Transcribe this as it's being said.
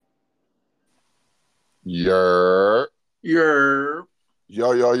Yer. Yer.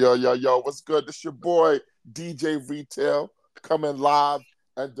 Yo. What's good? This your boy, DJ Retail, coming live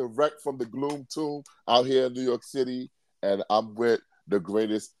and direct from the Gloom Tomb out here in New York City. And I'm with the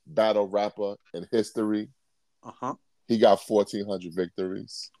greatest battle rapper in history. Uh-huh. He got 1,400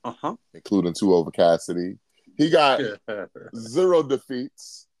 victories, Uh-huh. including 2 over Cassidy. He got 0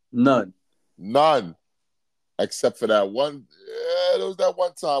 defeats. None. Except for that one. Yeah, there was that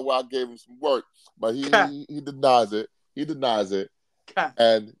one time where I gave him some work. But he denies it. He denies it.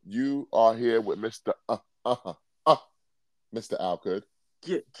 And you are here with Mr. Mr. Al Cood.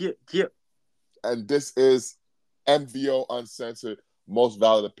 Yeah. And this is MVO Uncensored, Most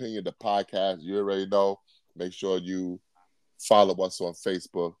Valid Opinion, the podcast. You already know. Make sure you follow us on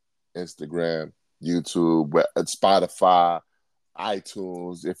Facebook, Instagram, YouTube, Spotify,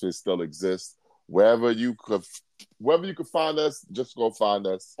 iTunes, if it still exists. Wherever you could find us, just go find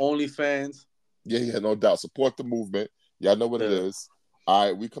us. OnlyFans. Yeah, no doubt. Support the movement. Y'all know what it is. All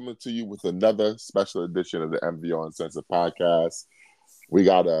right, we coming to you with another special edition of the MVO Uncensored podcast. We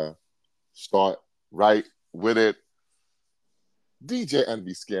gotta start right with it. DJ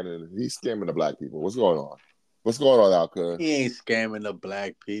Envy scamming. He's scamming the black people. What's going on? What's going on, Al Cood? He ain't scamming the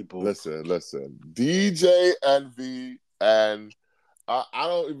black people. Listen. DJ Envy, and I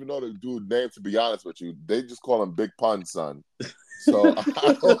don't even know the dude's name, to be honest with you. They just call him Big Pun Son. So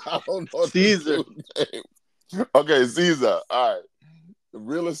I don't know Caesar. The dude's name. Okay, Caesar. All right.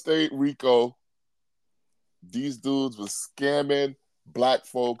 Real estate Rico. These dudes was scamming black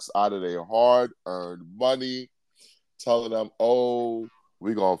folks out of their hard-earned money, telling them, oh,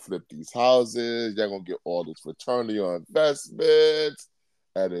 we're going to flip these houses. You're going to get all this return on your investments.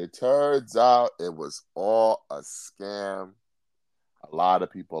 And it turns out it was all a scam. A lot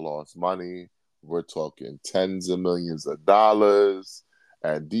of people lost money. We're talking tens of millions of dollars.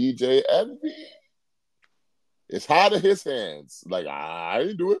 And DJ Envy, it's out of his hands. Like, I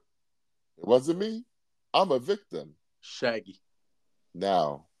didn't do it. It wasn't me. I'm a victim. Shaggy.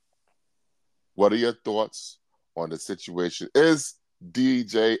 Now, what are your thoughts on the situation? Is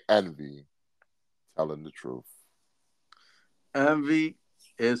DJ Envy telling the truth? Envy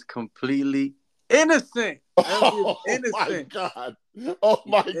is completely innocent. Envy is innocent. Oh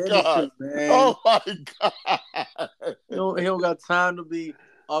my God. Man. Oh my God. He don't got time to be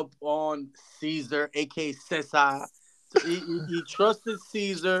up on Caesar, aka Cesar. So he trusted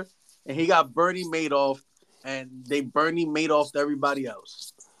Caesar, and he got Bernie Madoff, and they Bernie Madoff everybody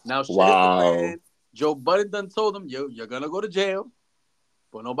else. Now, shit, man, Joe Budden done told him, you're gonna go to jail,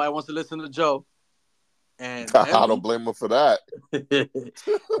 but nobody wants to listen to Joe. And Envy, I don't blame him for that.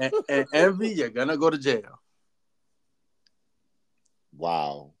 and Envy, you're gonna go to jail.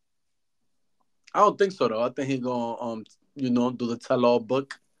 Wow. I don't think so though. I think he gonna do the tell-all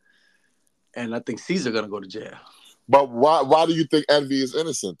book, and I think Caesar gonna go to jail. But why do you think Envy is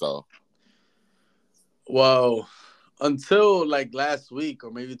innocent though? Well, until like last week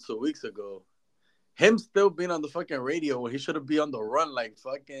or maybe 2 weeks ago, him still being on the fucking radio when he should have been on the run like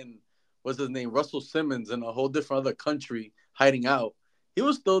fucking, what's his name, Russell Simmons, in a whole different other country hiding out. He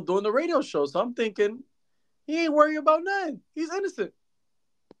was still doing the radio show, so I'm thinking he ain't worried about nothing. He's innocent.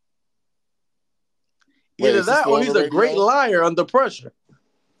 Either that or he's a great liar under pressure.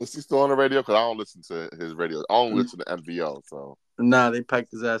 Is he still on the radio? Because I don't listen to his radio. I only listen to MVO. So nah, they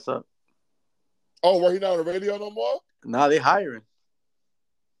packed his ass up. Oh, well, he not on the radio no more? Nah, they hiring.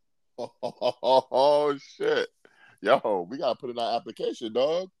 Oh shit. Yo, we gotta put in our application,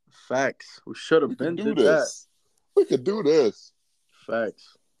 dog. Facts. We should have been did this. We could do this.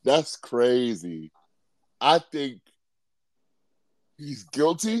 Facts. That's crazy. I think he's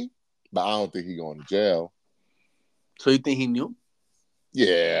guilty, but I don't think he's going to jail. So you think he knew?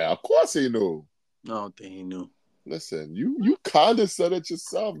 Yeah, of course he knew. I don't think he knew. Listen, you kind of said it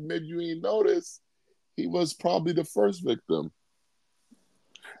yourself. Maybe you ain't noticed. He was probably the first victim.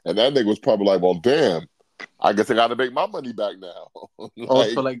 And that nigga was probably like, well, damn, I guess I got to make my money back now.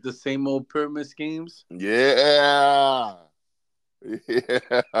 Also, like the same old pyramid schemes? Yeah.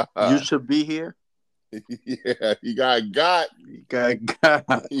 You should be here? Yeah, he got got. He got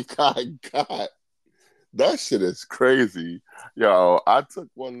got. He got got. That shit is crazy. Yo, I took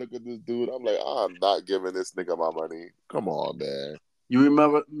one look at this dude. I'm like, I'm not giving this nigga my money. Come on, man. You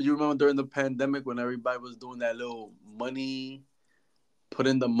remember during the pandemic when everybody was doing that little money, put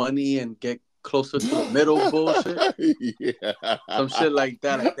in the money and get closer to the middle bullshit? Yeah. Some shit like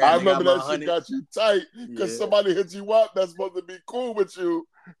that. I remember that shit got you tight because somebody hit you up that's supposed to be cool with you.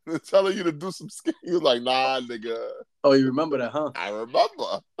 telling you to do some skit. You was like, nah, nigga. Oh, you remember that, huh? I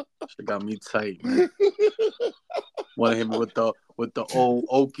remember. Shit got me tight, man. Want to hit me with the old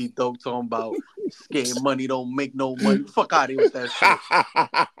okie doke talking about scared money don't make no money. Fuck out of here with that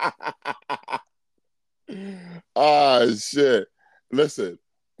shit. Ah, shit. Listen,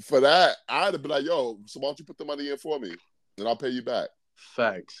 for that, I'd have been like, yo, so why don't you put the money in for me? And I'll pay you back.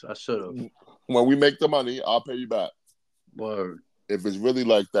 Facts. I should have. When we make the money, I'll pay you back. Word. If it's really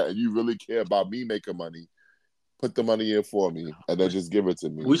like that and you really care about me making money, put the money in for me and then just give it to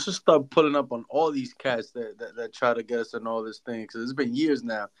me. We should start pulling up on all these cats that try to get us in all this thing, because it's been years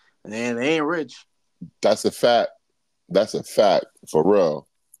now and they ain't rich. That's a fact. That's a fact for real.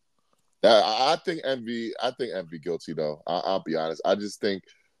 I think Envy guilty though. I'll be honest. I just think,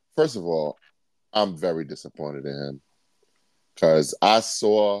 first of all, I'm very disappointed in him because I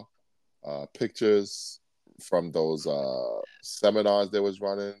saw pictures from those seminars they was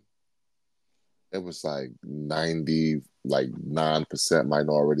running. It was like 99%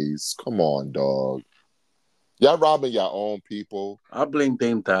 minorities. Come on, dog. Y'all robbing your own people. I blame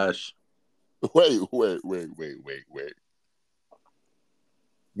Dame Dash. Wait.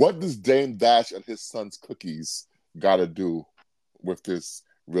 What does Dame Dash and his son's cookies got to do with this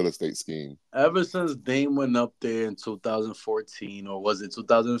real estate scheme? Ever since Dame went up there in 2014, or was it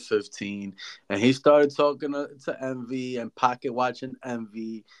 2015, and he started talking to Envy and pocket watching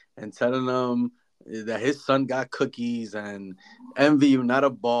Envy and telling them that his son got cookies and Envy, you're not a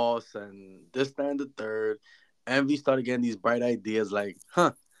boss, and this, that, and the third. Envy started getting these bright ideas like,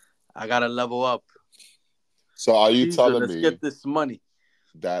 I got to level up. So are you telling let's me get this money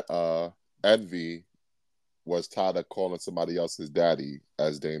that Envy was tired of calling somebody else's daddy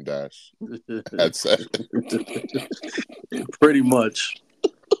as Dame Dash had said? Pretty much.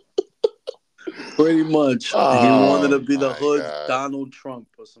 Pretty much. Oh, he wanted to be the hood's God. Donald Trump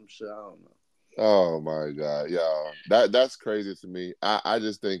or some shit. I don't know. Oh my God. Yeah. That's crazy to me. I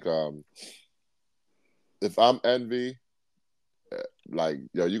just think if I'm Envy, like,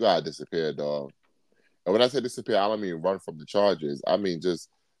 yo, you gotta disappear, dog. And when I say disappear, I don't mean run from the charges. I mean just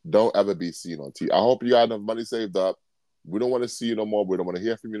don't ever be seen on TV. I hope you got enough money saved up. We don't want to see you no more. We don't want to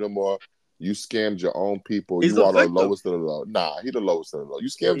hear from you no more. You scammed your own people. He's you are victim. the lowest of the low. Nah, he the lowest of the low. You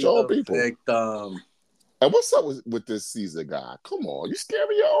scammed your own people. Victim. And what's up with this Caesar guy? Come on, you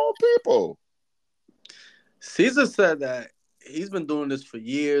scamming your own people. Caesar said that he's been doing this for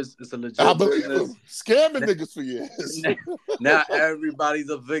years. It's a legit business. Scamming niggas for years. Now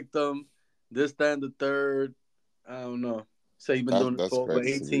everybody's a victim. This, that, and the third. I don't know. Say he's been doing it for over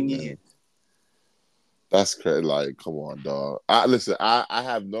 18 years. That's crazy. Like, come on, dog. I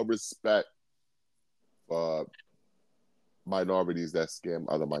have no respect for minorities that scam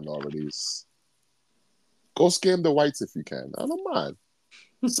other minorities. Go scam the whites if you can. I don't mind.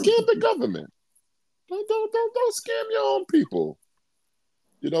 Scam the government. Don't scam your own people.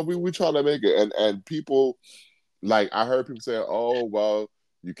 You know, we try to make it, and people, like, I heard people say, "Oh, well,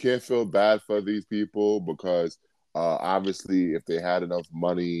 you can't feel bad for these people because obviously, if they had enough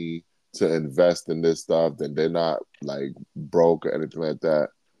money to invest in this stuff, then they're not like broke or anything like that."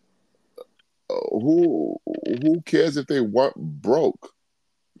 Who cares if they weren't broke?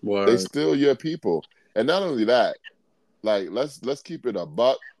 Word. They still your people, and not only that, like let's keep it a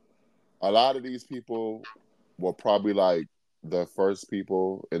buck. A lot of these people were probably like the first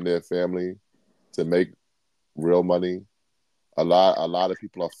people in their family to make real money. A lot of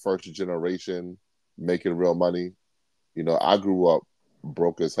people are first generation making real money. You know, I grew up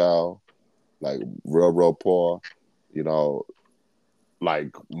broke as hell, like real poor. You know,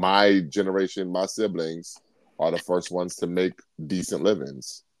 like my generation, my siblings are the first ones to make decent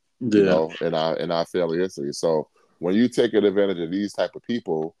livings. Yeah. You know, in our family history. So when you take advantage of these type of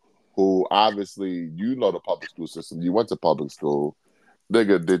people who obviously you know the public school system, you went to public school,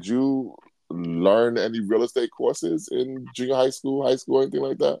 nigga, did you learn any real estate courses in junior high school, anything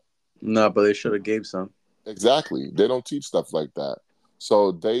like that? No, but they should have gave some. Exactly. They don't teach stuff like that.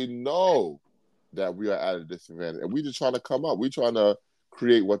 So they know that we are at a disadvantage. And we just trying to come up. We trying to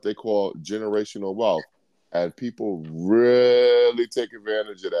create what they call generational wealth. And people really take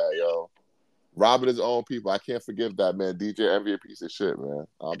advantage of that, yo. Robbing his own people. I can't forgive that, man. DJ Envy a piece of shit, man.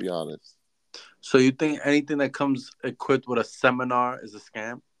 I'll be honest. So you think anything that comes equipped with a seminar is a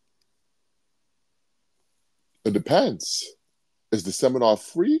scam? It depends. Is the seminar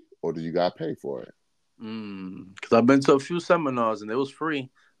free or do you got to pay for it? Because I've been to a few seminars and it was free.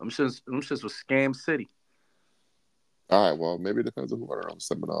 I'm just was Scam City. All right, well, maybe it depends on who are on the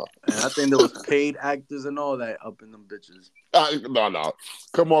seminar. And I think there was paid actors and all that up in them bitches. No.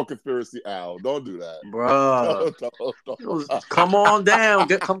 Come on, Conspiracy Al. Don't do that. Bruh. Don't. Come on down.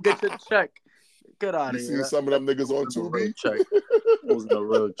 Come get your check. Get out You of see here. some of them niggas on Wasn't a real Tubi? check. It wasn't a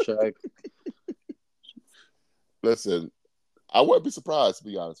real check. Listen, I wouldn't be surprised, to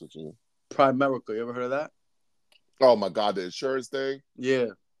be honest with you. Primerica, you ever heard of that? Oh, my God, the insurance thing? Yeah.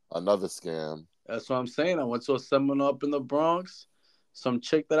 Another scam. That's what I'm saying. I went to a seminar up in the Bronx. Some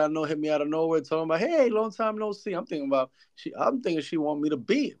chick that I know hit me out of nowhere, talking about, "Hey, long time no see." I'm thinking she want me to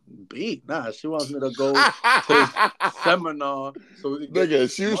beat. Nah, she wants me to go to this seminar so we can get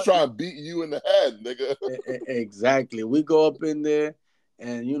Nigga, she was money. trying to beat you in the head, nigga. Exactly. We go up in there,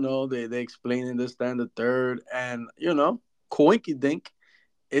 and they explaining this, that, and the third, and coinky dink,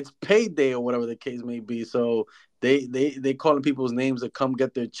 it's payday or whatever the case may be. So they calling people's names to come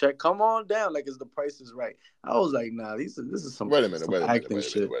get their check. Come on down, like it's the price is right. I was like, nah, this is some Wait a minute. acting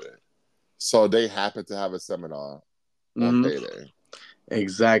shit. So they happen to have a seminar on payday.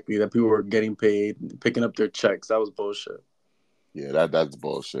 Exactly. That people were getting paid, picking up their checks. That was bullshit. Yeah, that's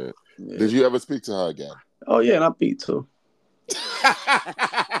bullshit. Yeah. Did you ever speak to her again? Oh yeah, and I beat too.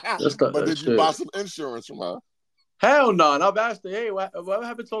 But did you buy some insurance from her? Hell no. And I've asked her, hey, what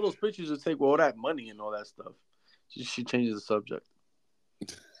happened to all those pictures you take with all that money and all that stuff? She changes the subject.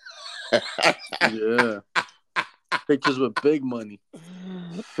 Yeah. Pictures with big money.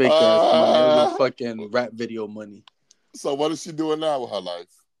 Fake ass money. It was fucking rap video money. So what is she doing now with her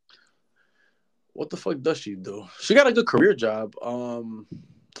life? What the fuck does she do? She got a good career job.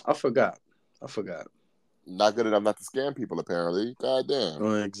 I forgot. Not good enough not to scam people, apparently. God damn.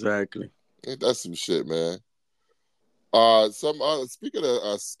 Oh, exactly. That's some shit, man. Speaking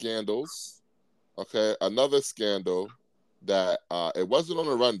of scandals, okay, another scandal that it wasn't on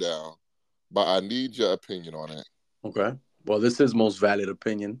the rundown, but I need your opinion on it. Okay. Well, this is most valid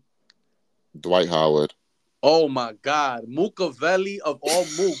opinion. Dwight Howard. Oh my God, Mookavelli of all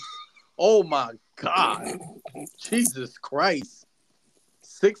mooks. Oh my God, Jesus Christ.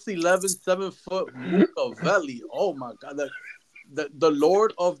 6'11", 7 foot Mookavelli. Oh my God, the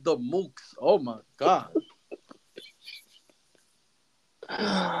Lord of the Mooks. Oh my God.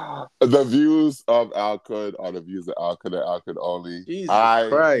 The views of Al Cood are the views of Al Cood and Al Cood only. Jesus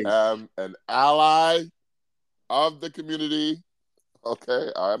Christ. Am an ally of the community.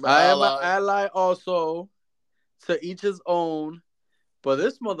 Okay, I am an ally also. To each his own. But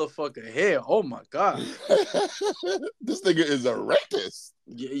this motherfucker here, oh my God. This nigga is a rapist.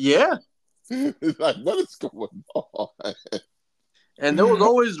 Yeah. Like, what is going on? And there was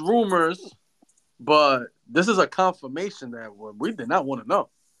always rumors, but this is a confirmation that we did not want to know.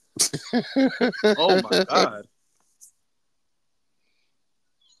 Oh my God.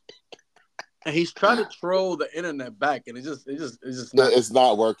 And he's trying to troll the internet back, and it's just not. It's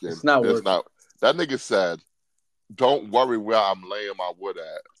not working. It's not working. That nigga said, "Don't worry where I'm laying my wood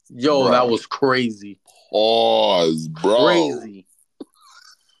at." Yo, bro. That was crazy. Pause, bro. Crazy.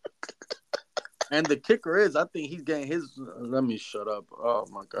 And the kicker is, I think he's getting his. Let me shut up. Oh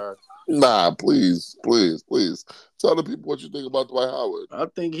my God. Nah, please. Tell the people what you think about Dwight Howard. I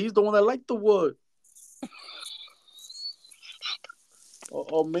think he's the one that liked the wood.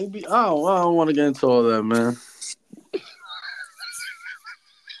 Or maybe I don't want to get into all that, man.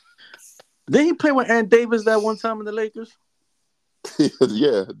 Didn't he play with Ant Davis that one time in the Lakers?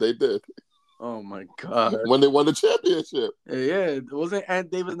 Yeah, they did. Oh my God. When they won the championship. Yeah. Wasn't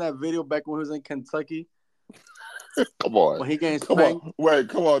Ant Davis in that video back when he was in Kentucky? Come on. When he getting spanked?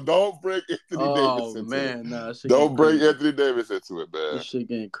 Come on. Don't bring Anthony Davis into it. Man, nah, don't bring Anthony Davis into it, man. This shit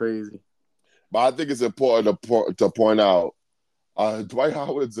getting crazy. But I think it's important to point out Dwight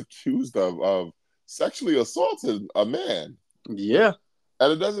Howard's accused of sexually assaulting a man. Yeah.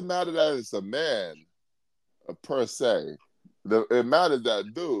 And it doesn't matter that it's a man per se. It matters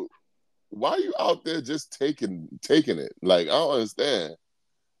that, dude, why are you out there just taking it? Like, I don't understand.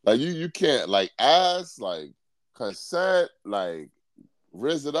 Like, you can't, like, ask, like, consent, like,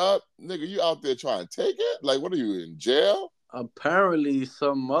 raise it up. Nigga, you out there trying to take it? Like, what are you, in jail? Apparently,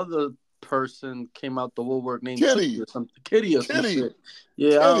 some other person came out the woodwork named Kitty or something. Kitty or some shit.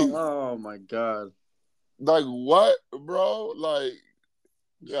 Yeah. Oh my God. Like, what, bro? Like,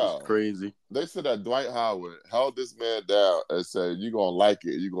 yeah, crazy. They said that Dwight Howard held this man down and said, "You gonna like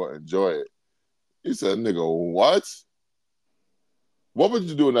it, you gonna enjoy it." He said, "Nigga, what? What would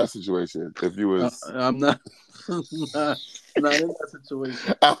you do in that situation if you was?" I'm not in that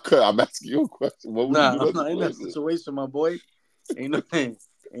situation. I'm asking you a question. What would you do? I'm not in that situation, my boy. Ain't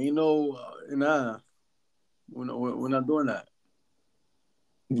no, nah. We're not doing that.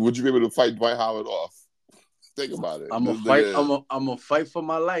 Would you be able to fight Dwight Howard off? Think about it. I'm a This fight. nigga. I'm a fight for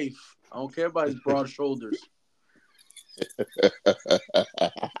my life. I don't care about his broad shoulders.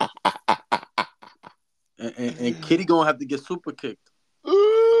 And Kitty gonna have to get super kicked.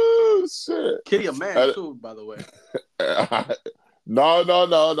 Ooh, shit. Kitty a man too, by the way. No.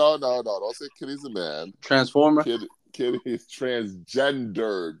 Don't say Kitty's a man. Transformer. Kitty is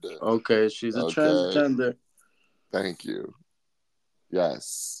transgendered. Okay, she's a transgender. Thank you.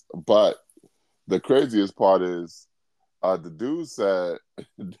 Yes, but the craziest part is the dude said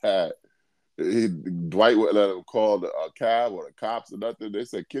that Dwight wouldn't let him call a cab or the cops or nothing. They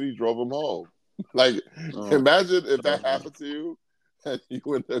said Kitty drove him home. Like, imagine if that happened to you and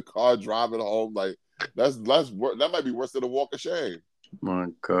you in the car driving home. Like, that might be worse than a walk of shame. My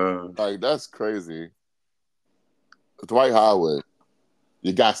God. Like, that's crazy. Dwight Howard,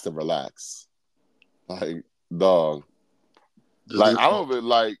 you got to relax. Like, dog. Like, I don't even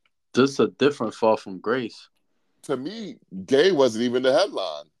like. This is a different fall from grace. To me, gay wasn't even the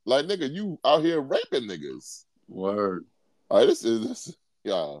headline. Like, nigga, you out here raping niggas. Word. All right, this is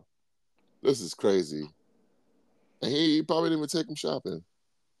crazy. And he probably didn't even take him shopping.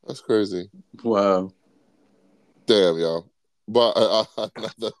 That's crazy. Wow. Damn, y'all. But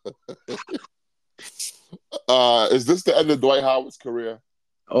is this the end of Dwight Howard's career?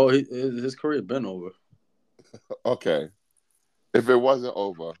 Oh, his career been over. Okay. If it wasn't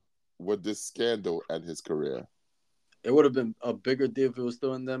over, would this scandal end his career? It would have been a bigger deal if it was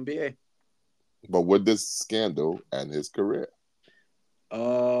still in the NBA. But would this scandal end his career?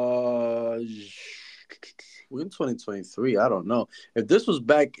 We're in 2023. I don't know. If this was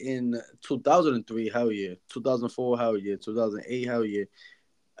back in 2003, hell yeah. 2004, hell yeah. 2008, hell yeah.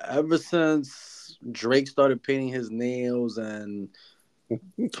 Ever since Drake started painting his nails and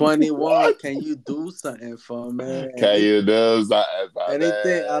 21, can you do something for me? Can you do something for me?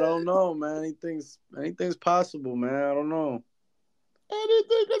 Anything? I don't know, man. Anything's possible, man. I don't know.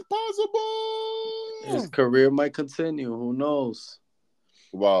 Anything is possible. His career might continue. Who knows?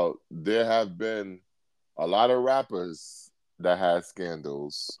 Well, there have been a lot of rappers that had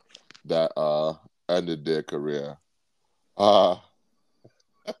scandals that ended their career.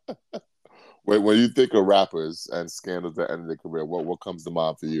 When you think of rappers and scandals that ended their career, what comes to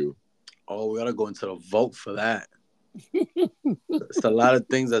mind for you? Oh, we gotta go into the vote for that. It's a lot of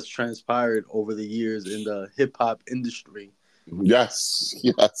things that's transpired over the years in the hip hop industry. Yes.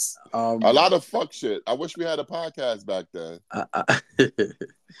 A lot of fuck shit. I wish we had a podcast back then.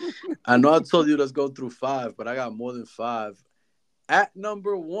 I know I told you let's go through 5, but I got more than 5. At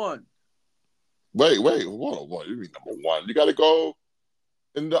number 1. Wait, hold on. You mean number 1? You got to go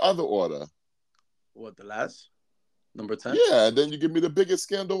in the other order. What, the last? Number 10? Yeah, then you give me the biggest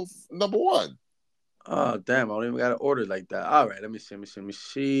scandal, number 1. Oh, damn. I don't even got to order like that. All right, let me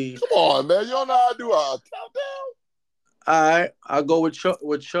see. Come on, man. You don't know how to do a countdown? All right, I'll go with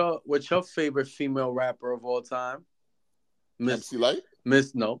your favorite female rapper of all time. MC Light?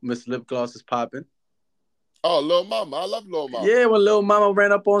 Miss Lip Gloss is popping. Oh, Lil Mama. I love Lil Mama. Yeah, when Lil Mama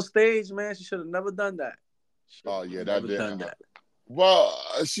ran up on stage, man, she should have never done that. Oh, yeah, that did. Well,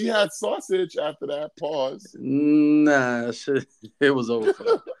 she had sausage after that. Pause. Nah, it was over for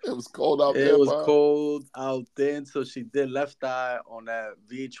her. It was cold out there. It was cold out there until she did Left Eye on that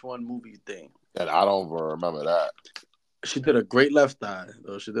VH1 movie thing. And I don't remember that. She did a great Left Eye,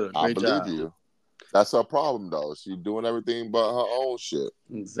 though. She did a great job. I believe you. That's her problem, though. She's doing everything but her own shit.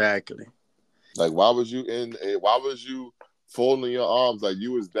 Exactly. Like, why was you folding your arms like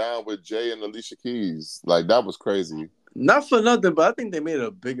you was down with Jay and Alicia Keys? Like, that was crazy. Not for nothing, but I think they made it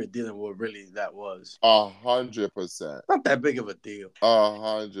a bigger deal than what really that was. 100%. Not that big of a deal.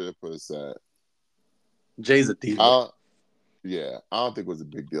 100%. Jay's a diva. Yeah, I don't think it was a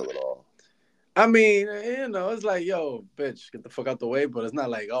big deal at all. I mean, it's like, yo, bitch, get the fuck out the way. But it's not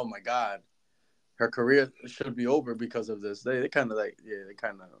like, oh my God, her career should be over because of this. They kind of like,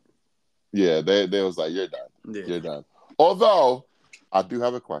 yeah, they was like, you're done. Yeah. You're done. Although, I do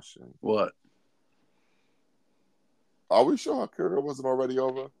have a question. What? Are we sure her career wasn't already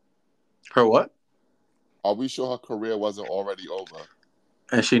over? Her what? Are we sure her career wasn't already over?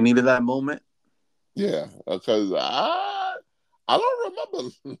 And she needed that moment? Yeah, because I don't remember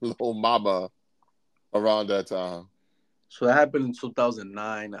Lil Mama around that time. So that happened in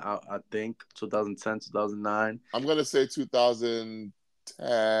 2009, I think. 2010, 2009. I'm going to say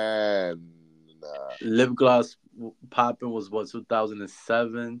 2010. Lip Gloss popping was,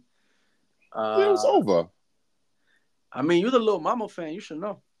 2007? Yeah, it was over. I mean, you're the Lil Mama fan. You should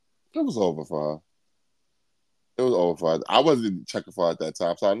know. It was over for her. It was over for her. I wasn't checking for her at that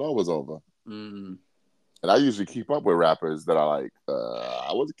time, so I know it was over. Mm. And I usually keep up with rappers that I like.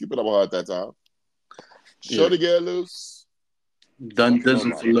 I wasn't keeping up with her at that time. Shorty get loose. Done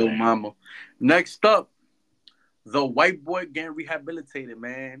dizzle for Lil Mama. Next up, the white boy getting rehabilitated,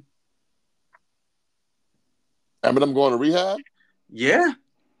 man. Eminem going to rehab? Yeah.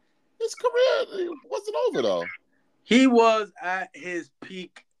 His career wasn't over, though. He was at his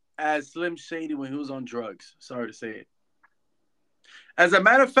peak as Slim Shady when he was on drugs. Sorry to say it. As a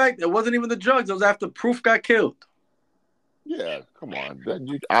matter of fact, it wasn't even the drugs. It was after Proof got killed. Yeah, come on.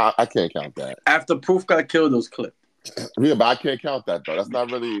 I can't count that. After Proof got killed, it was clipped. Yeah, but I can't count that, though. That's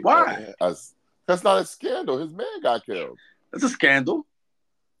not really... Why? That's not a scandal. His man got killed. That's a scandal.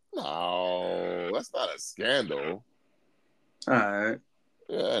 No, that's not a scandal. All right.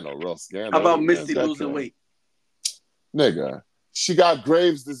 Yeah, ain't no real scandal. How about Misty losing weight? Nigga, she got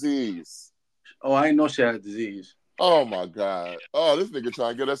Graves' disease. Oh, I didn't know she had a disease. Oh, my God. Oh, this nigga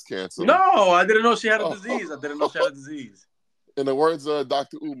trying to get us canceled. No, I didn't know she had a disease. I didn't know she had a disease. In the words of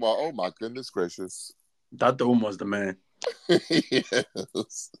Dr. Umar, oh, my goodness gracious. Dr. Umar's the man.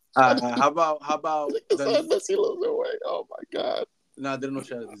 Yes. How about Misty losing weight? Oh, my God. No, I didn't know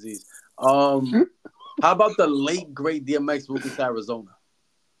she had a disease. How about the late great DMX moving to Arizona?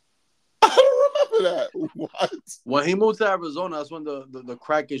 I don't remember that. What? When he moved to Arizona, that's when the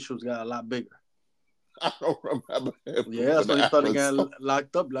crack issues got a lot bigger. I don't remember him. Yeah, that's when he started getting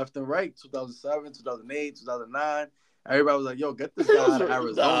locked up left and right. 2007, 2008, 2009. Everybody was like, yo, get this guy out of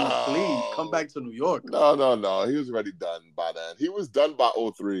Arizona, please. Come back to New York. No. He was already done by then. He was done by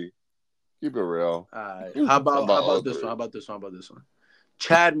 03. Keep it real. All right. How about this one? How about this one?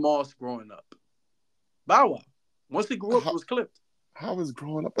 Chad Moss growing up. Bow Wow. Once he grew up, it was clipped. How is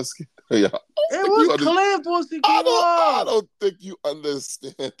growing up a scandal? Yeah. It was clipped once he grew up. I don't think you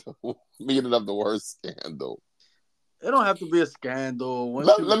understand the meaning of the word scandal. It don't have to be a scandal.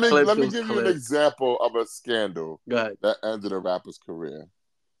 Let me give you an example of a scandal that ended a rapper's career.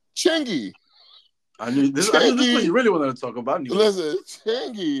 Chingy. I knew this one you really wanted to talk about. Listen,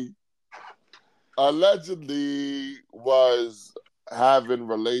 Chingy allegedly was having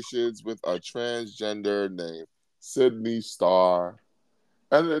relations with a transgender named Sydney Starr.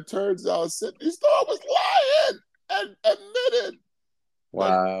 And it turns out Sydney Starr was lying and admitted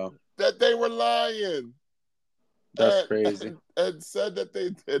that they were lying. That's crazy. And said that they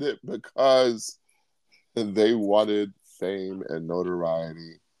did it because they wanted fame and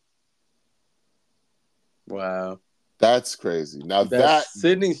notoriety. Wow. That's crazy. Now that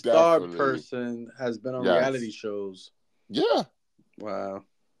Sydney Starr person has been on reality shows. Yeah. Wow.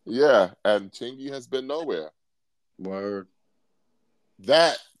 Yeah. And Chingy has been nowhere. Word.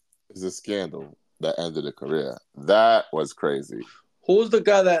 That is a scandal that ended a career. That was crazy. Who was the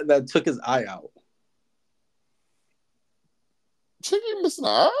guy that took his eye out? Chingy missing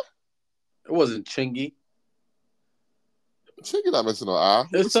an eye? It wasn't Chingy. Chingy not missing an eye.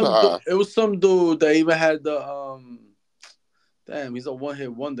 It was some dude that even had the damn, he's a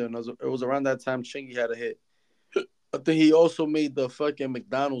one-hit wonder, and it was around that time Chingy had a hit. I think he also made the fucking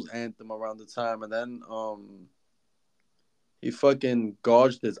McDonald's anthem around the time, and then he fucking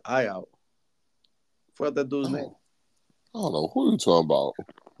gouged his eye out. Forgot that dude's name. I don't know. Who are you talking about? It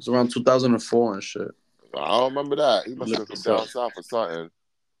was around 2004 and shit. I don't remember that. He must have come down south or something.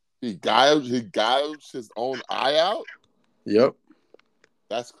 He gouged his own eye out? Yep.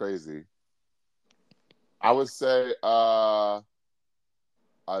 That's crazy. I would say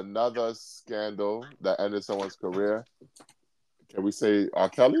another scandal that ended someone's career. Can we say R.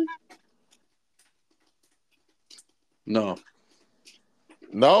 Kelly? No.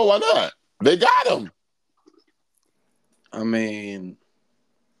 No, why not? They got him. I mean,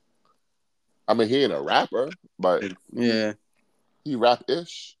 he ain't a rapper, but yeah, he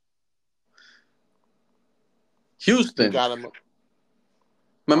rap-ish. Houston. He got him.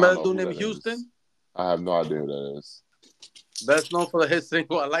 Remember that dude named Houston? I have no idea who that is. Best known for the hit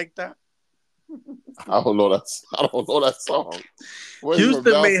single "I Like That." I don't know that song.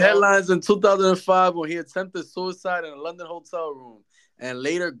 Houston made headlines in 2005 when he attempted suicide in a London hotel room and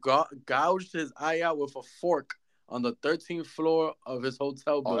later gouged his eye out with a fork on the 13th floor of his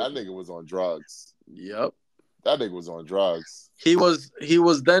hotel building. Oh, that nigga was on drugs. Yep. That nigga was on drugs. He was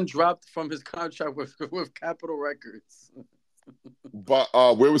then dropped from his contract with Capitol Records. But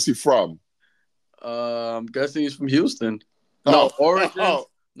where was he from? I'm guessing he's from Houston. No, Origins.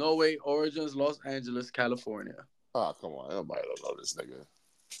 No way. Origins, Los Angeles, California. Oh, come on. Nobody don't know this nigga.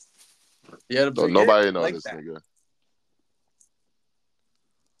 Yeah, nobody knows this nigga.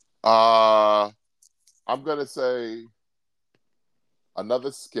 I'm gonna say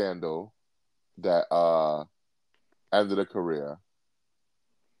another scandal that ended a career.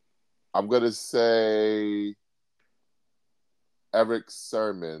 I'm gonna say Eric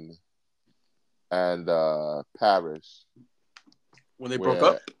Sermon and Parrish. When they broke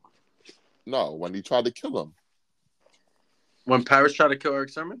up? No, when he tried to kill him. When Parrish tried to kill Eric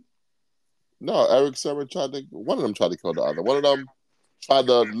Sermon? No, Eric Sermon one of them tried to kill the other. One of them tried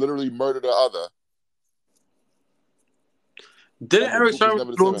to literally murder the other. Didn't Eric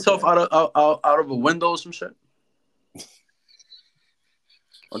Sermon throw himself out of a window or some shit?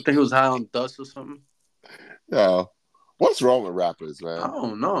 I think he was high on dust or something. Yeah. What's wrong with rappers, man? I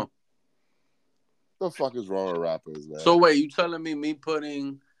don't know. What the fuck is wrong with rappers, man? So wait, you telling me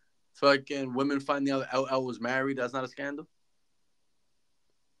putting fucking women finding out LL was married, that's not a scandal?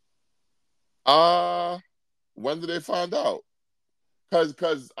 When did they find out?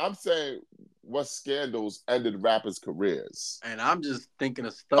 Because I'm saying what scandals ended rappers' careers. And I'm just thinking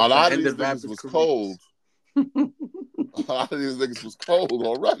of stuff that ended rappers' was careers. Cold. A lot of these niggas was cold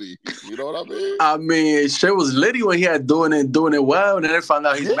already. You know what I mean? I mean, shit was litty when he had doing it well, and then they found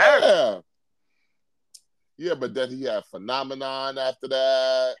out he's married. Yeah, but then he had Phenomenon after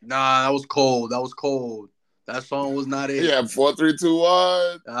that. Nah, that was cold. That song was not it. Yeah, 4, 3, 2,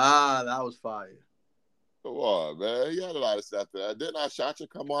 1. Ah, that was fire. Come on, man. He had a lot of stuff after that. Didn't I Shot You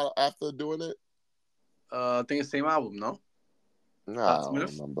come on after doing it? I think it's the same album, no? Nah, I don't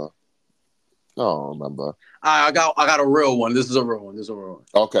remember. All right, I got a real one. This is a real one.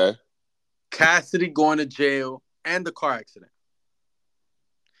 Okay. Cassidy going to jail and the car accident.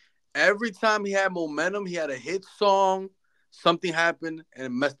 Every time he had momentum, he had a hit song, something happened, and it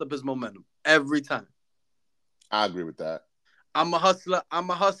messed up his momentum. Every time. I agree with that. I'm a hustler,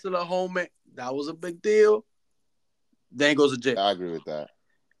 homie. That was a big deal. Then he goes to jail. I agree with that.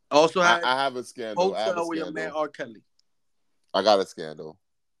 Also, I have a scandal. Hotel with your man R. Kelly. I got a scandal.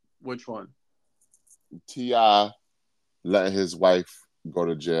 Which one? T.I. letting his wife go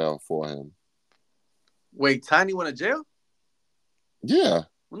to jail for him. Wait, Tiny went to jail? Yeah.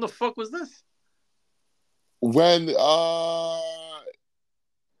 When the fuck was this? When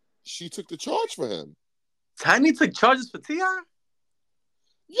she took the charge for him. Tiny took charges for T.I.?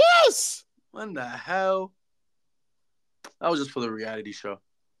 Yes. When the hell? That was just for the reality show.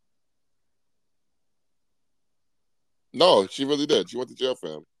 No, she really did. She went to jail for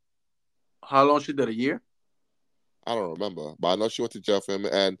him. How long she did? A year? I don't remember, but I know she went to jail for him,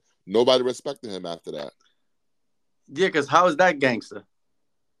 and nobody respected him after that. Yeah, because how is that gangster?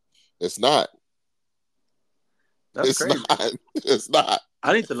 It's not. That's crazy. It's not.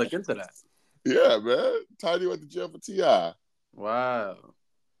 I need to look into that. Yeah, man. Tiny went to jail for T.I. Wow.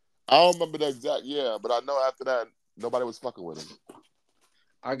 I don't remember the exact year, but I know after that, nobody was fucking with him.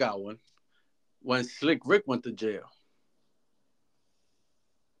 I got one. When Slick Rick went to jail.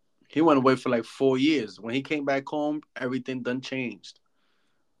 He went away for like 4 years. When he came back home, everything done changed.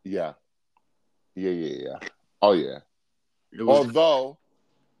 Yeah. Oh, yeah. Although,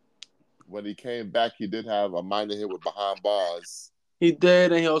 when he came back, he did have a minor hit with Behind Bars. He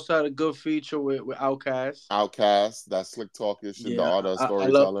did, and he also had a good feature with Outkast. Outkast, that slick talking shit, the art of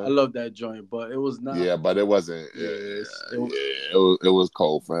storytelling. I love that joint, but it was not. Yeah, but it wasn't. It was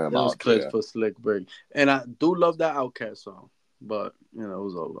cold for him. It was clips for Slick Rick, and I do love that Outkast song, but it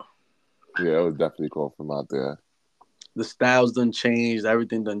was over. Yeah, it was definitely cold for him out there. The styles done changed.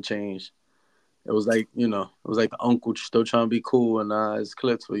 Everything done changed. It was like, it was like the uncle still trying to be cool, and it's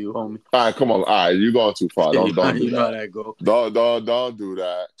clips for you, homie. All right, come on. All right, you going too far. Don't do that. You know how that go. Don't do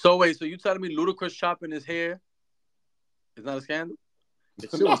that. So wait, so you telling me Ludacris chopping his hair is not a scandal?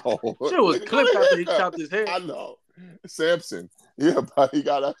 Shit was clipped after he chopped his hair. I know. Samson. Yeah, but he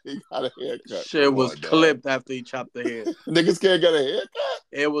got a haircut. Shit was clipped after he chopped the hair. Niggas can't get a haircut?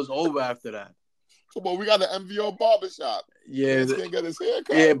 It was over after that. Come on, we got an MVO barbershop. Yeah. He can't get his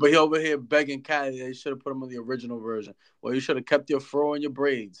haircut. Yeah, but he over here begging Cali. They should have put him on the original version. Well, you should have kept your fro and your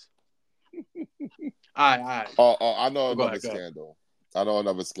braids. All right. Oh, I know another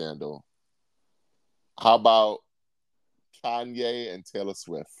scandal. How about Kanye and Taylor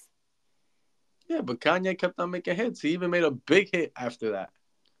Swift? Yeah, but Kanye kept on making hits. He even made a big hit after that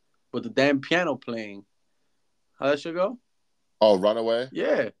with the damn piano playing. How that should go? Oh, Runaway?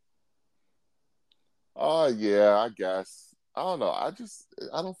 Yeah. Oh, yeah, I guess. I don't know. I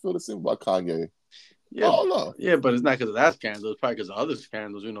don't feel the same about Kanye. Yeah, I don't know. Yeah, but it's not because of that scandal. It's probably because of other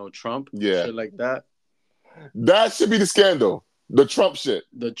scandals, Trump, shit like that. That should be the scandal. The Trump shit.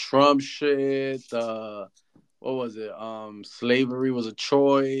 The Trump shit. What was it? Slavery was a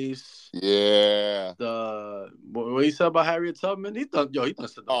choice. Yeah. What he said about Harriet Tubman? He done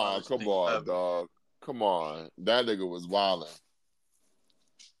said. Oh, come on, dog. Come on. That nigga was wilding.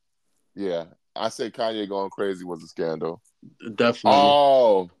 Yeah. I say Kanye going crazy was a scandal. Definitely.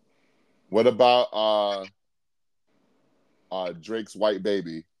 Oh. What about Drake's White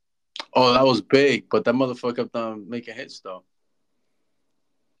Baby? Oh, that was big, but that motherfucker kept on making hits though.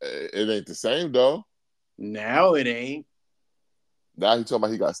 It ain't the same though. Now it ain't. Now he talking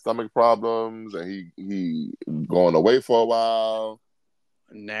about he got stomach problems and he going away for a while.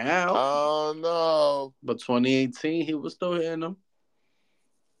 Now, Oh no. but 2018, he was still hitting them.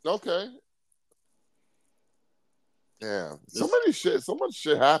 Okay. Damn. This So much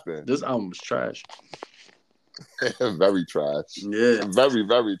shit happened. this album was trash. Very trash. Yeah, Very,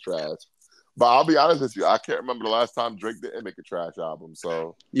 very trash. But I'll be honest with you, I can't remember the last time Drake didn't make a trash album.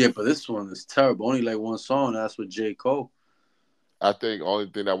 So yeah, but this one is terrible. Only like one song. That's with J. Cole. I think only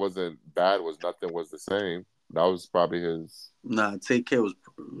thing that wasn't bad was Nothing Was the Same. That was probably his. Nah, Take Care was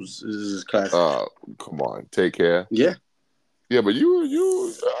his classic. Come on, Take Care. Yeah, Yeah, but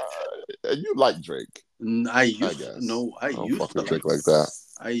you like Drake, I I used guess. no, I I don't used fuck to with like Drake like that.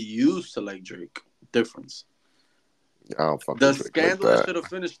 I used to like Drake. Difference. I don't fuck The with Drake like scandal that that. should have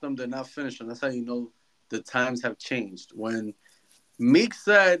finished them did not finish them. That's how you know the times have changed. When Meek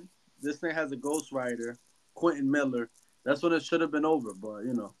said this thing has a ghostwriter, Quentin Miller, that's when it should have been over. But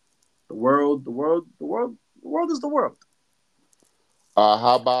you know, the world is the world.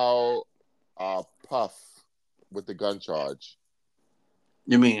 How about Puff with the gun charge?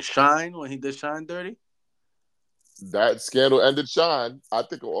 You mean Shine when he did Shine Dirty? That scandal ended Shine. I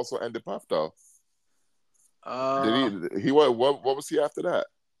think it also ended Puff though. Uh, Did he? He what was he after that?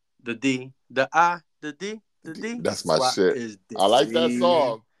 the D, the I, the D, the D. That's my What shit. is the I like that D?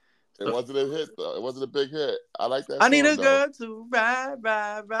 song. It wasn't a hit though. It wasn't a big hit. I like that I need song a though. girl to ride,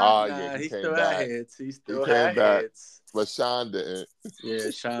 ride, ride. Oh yeah, Nah, he he came still had back. hits. He He still came had back, hits. but Sean didn't. Yeah,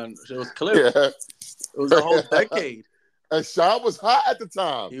 Sean. It was clipped. Yeah, It was a whole decade. and Sean was hot at the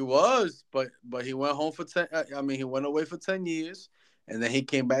time. He was, but he went home for 10. I mean, he went away for 10 years, and then he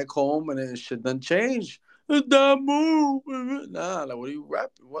came back home, and then shit done changed. That move, nah. Like, what are you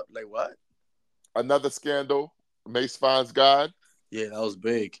rapping? What? Like what? Another scandal. Mace finds God. Yeah, that was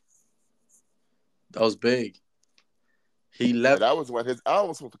big. That was big. He And left. that was when his album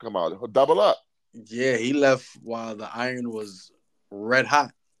was supposed to come out. Double Up. Yeah, he left while the iron was red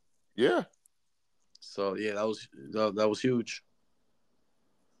hot. Yeah. So yeah, that was huge.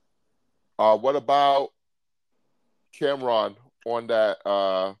 What about Cameron on that?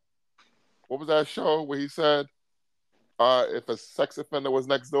 What was that show where he said, if a sex offender was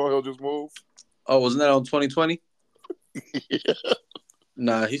next door, he'll just move? Oh, wasn't that on 2020? Yeah.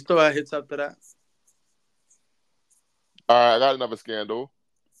 Nah, he still had hits after that. All right, I got another scandal.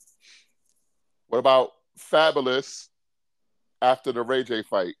 What about Fabulous after the Ray J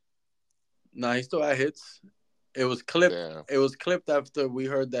fight? Nah, he still had hits. It was clipped. Damn. It was clipped after we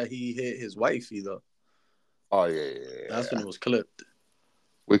heard that he hit his wife. Either Oh yeah. that's when it was clipped.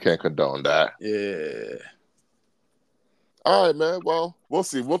 We can't condone that. Yeah. All right, man. Well, we'll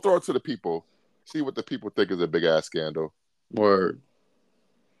see. We'll throw it to the people. See what the people think is a big ass scandal. Word.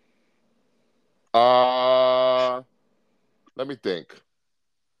 Let me think.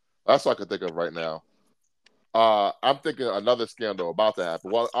 That's what I can think of right now. I'm thinking another scandal about to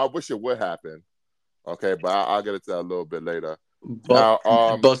happen. Well, I wish it would happen. Okay, but I'll get into that a little bit later. But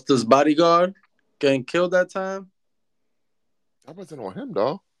Now, Buster's bodyguard getting killed that time. I wasn't on him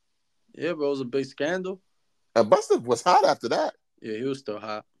though. Yeah, but it was a big scandal. And Buster was hot after that. Yeah, he was still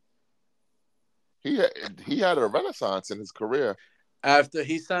hot. He had a renaissance in his career. After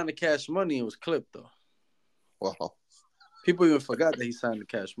he signed the Cash Money, it was clipped though. Well, People even forgot that he signed the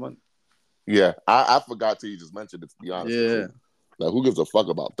Cash Money. yeah, I forgot till you just mentioned it. To be honest, with Yeah. you. Like, who gives a fuck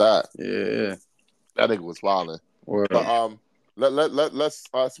about that? Yeah. That nigga was wilding. But let's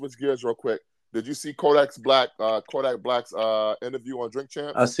switch gears real quick. Did you see Kodak Black's interview on Drink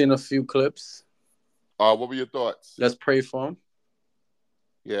Champs? I seen a few clips. What were your thoughts? Let's pray for him.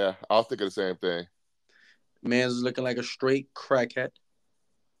 Yeah, I was thinking the same thing. Man's looking like a straight crackhead.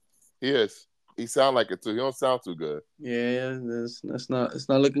 He is. He sound like it too. He don't sound too good. Yeah, it's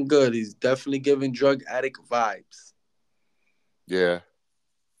not looking good. He's definitely giving drug addict vibes. Yeah.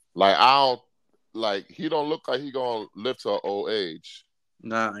 Like he don't look like he gonna live to an old age.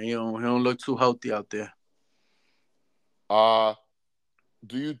 Nah, he don't look too healthy out there.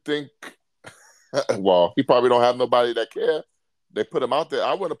 Do you think well, he probably don't have nobody that care. They put him out there.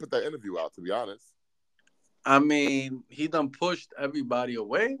 I wouldn't put that interview out, to be honest. I mean, he done pushed everybody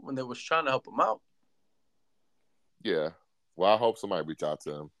away when they was trying to help him out. Yeah. Well, I hope somebody reach out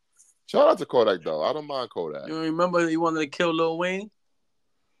to him. Shout out to Kodak though. I don't mind Kodak. You remember he wanted to kill Lil Wayne?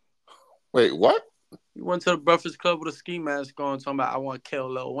 Wait, what? He went to the Breakfast Club with a ski mask on, talking about I want to kill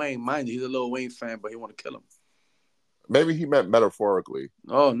Lil Wayne. Mind you, he's a Lil Wayne fan, but he want to kill him. Maybe he meant metaphorically.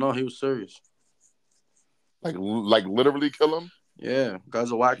 Oh no, he was serious. Like literally kill him? Yeah,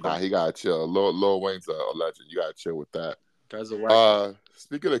 guys are wacko. Nah, he gotta chill. Lil Wayne's a legend. You gotta chill with that. Guys are wacko.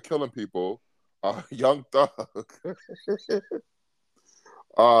 Speaking of killing people, Young Thug.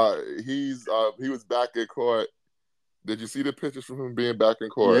 He was back in court. Did you see the pictures from him being back in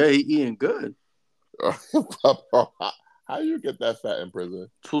court? Yeah, he eating good. How you get that fat in prison?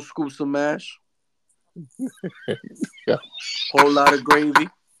 2 scoops of mash. Whole lot of gravy.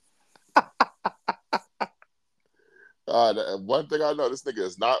 One thing I know, this nigga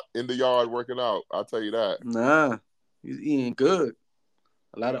is not in the yard working out. I'll tell you that. Nah, he's eating good.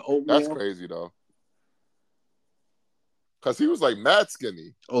 A lot of That's oatmeal. crazy though. Cause he was like mad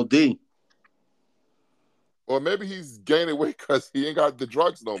skinny. OD. Or maybe he's gaining weight because he ain't got the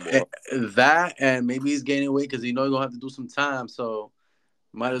drugs no more. That, and maybe he's gaining weight because he knows he's gonna have to do some time. So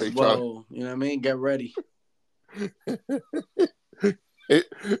might as well, you know what I mean? Get ready.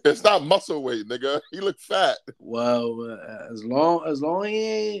 It's not muscle weight, nigga. He look fat. Well, as long he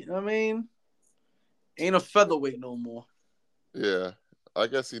ain't, I mean, ain't a featherweight no more. Yeah, I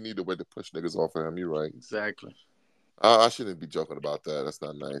guess he need a way to push niggas off of him. You're right. Exactly. I shouldn't be joking about that. That's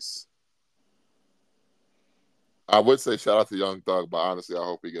not nice. I would say shout out to Young Thug, but honestly, I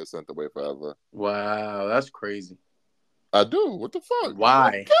hope he gets sent away forever. Wow, that's crazy. I do. What the fuck?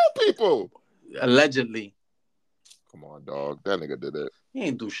 Why? Kill people. Allegedly. Come on, dog. That nigga did it. He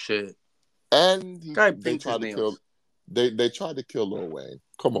ain't do shit. And They tried to kill. They tried to kill Lil Wayne.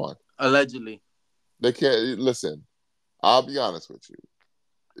 Come on. Allegedly. They can't listen. I'll be honest with you.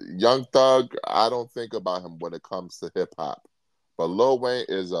 Young Thug, I don't think about him when it comes to hip hop, but Lil Wayne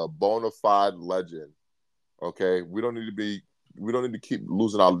is a bona fide legend. Okay, we don't need to keep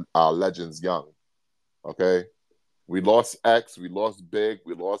losing our legends young. Okay, we lost X, we lost Big,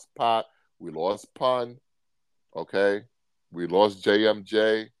 we lost Pot, we lost Pun. Okay, we lost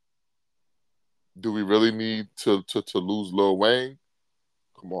JMJ. Do we really need to lose Lil Wayne?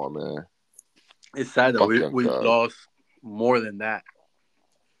 Come on, man. It's sad that we lost more than that.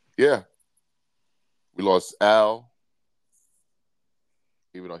 Yeah. We lost Al,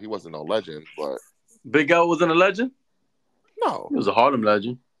 even though he wasn't no legend, but Big Al wasn't a legend? No. He was a Harlem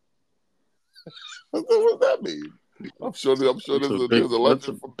legend. What does that mean? I'm sure there's a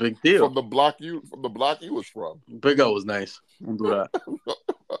legend big deal from the block you was from. Big Al was nice. Don't do that.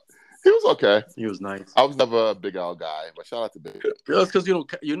 He was okay. He was nice. I was never a Big Al guy, but shout out to Big Al. That's because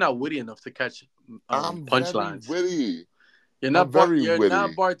you're not witty enough to catch punchlines. Very witty. You're not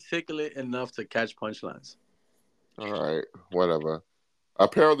articulate enough to catch punchlines. All right, whatever.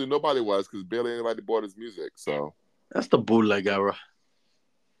 Apparently nobody was because barely anybody bought his music. So that's the bootleg era.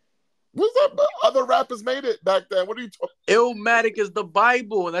 What's that? Other rappers made it back then. What are you talking? Illmatic is the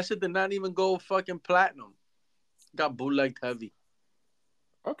Bible, and that shit did not even go fucking platinum. Got bootlegged heavy.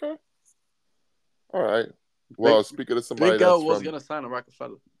 Okay. All right. Well, speaking of somebody Big L was gonna sign a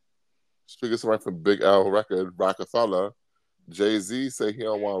Rockefeller. Speaking of somebody from Big L record, Rockefeller, Jayz say he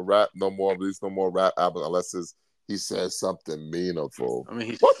don't want to rap no more, release no more rap album unless he says something meaningful. I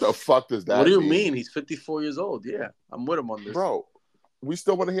mean, what the fuck does that mean? What do you mean? He's 54 years old. Yeah, I'm with him on this. Bro, we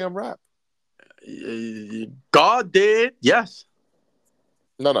still want to hear him rap. God did. Yes.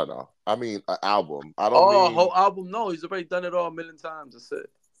 No. I mean, an album. I don't mean... a whole album. No, he's already done it all a million times. That's it.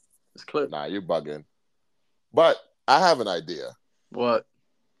 It's clear. Nah, you're bugging. But I have an idea. What?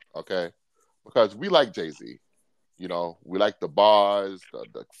 Okay. Because we like Jay-Z. You know, we like the bars,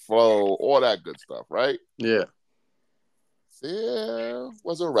 the flow, all that good stuff, right? Yeah. Yeah,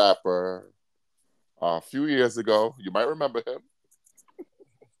 was a rapper a few years ago. You might remember him.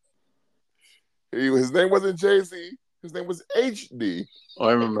 His name wasn't Jay-Z. His name was HD. Oh,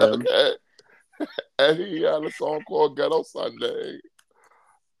 I remember him. Okay. And he had a song called Ghetto Sunday.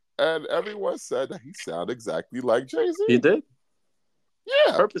 And everyone said that he sounded exactly like Jay-Z. He did?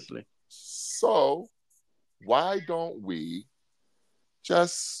 Yeah. Purposely. So, why don't we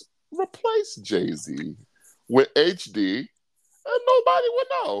just replace Jay-Z with HD and nobody would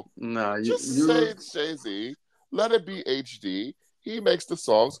know? Nah, say it's Jay-Z. Let it be HD. He makes the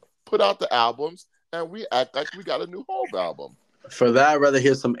songs, put out the albums, and we act like we got a new Hove album. For that, I'd rather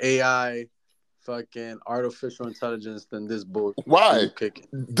hear some AI fucking artificial intelligence than this bull. Why?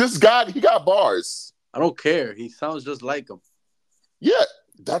 This guy, he got bars. I don't care. He sounds just like him. Yeah,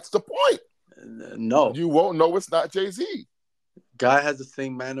 that's the point. No. You won't know it's not Jay-Z. Guy has the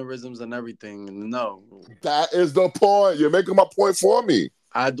same mannerisms and everything. No. That is the point. You're making my point for me.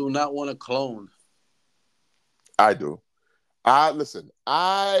 I do not want a clone. I do. Listen,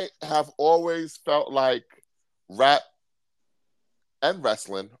 I have always felt like rap and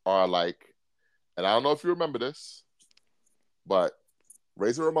wrestling are alike. And I don't know if you remember this, but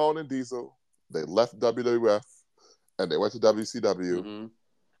Razor Ramon and Diesel, they left WWF and they went to WCW. Mm-hmm.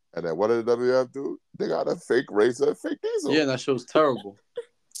 And then what did the WWF do? They got a fake Razor, a fake Diesel. Yeah, that shit was terrible.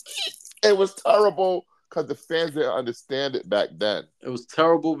 It was terrible because the fans didn't understand it back then. It was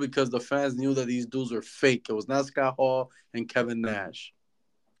terrible because the fans knew that these dudes were fake. It was not Scott Hall and Kevin Nash.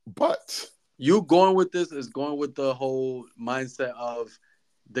 But You going with this is going with the whole mindset of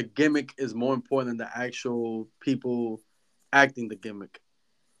the gimmick is more important than the actual people acting the gimmick.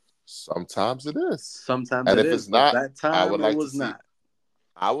 sometimes it is. Sometimes And it if is, it's but not, that I time would it like to was see. not.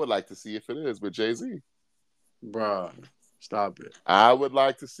 I would like to see if it is with Jay-Z. Bruh, stop it. I would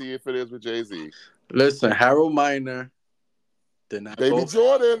like to see if it is with Jay-Z. Listen, Harold Miner did not Baby go,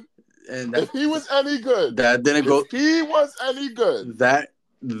 Jordan, and if he was any good, that didn't go. if he was any good, That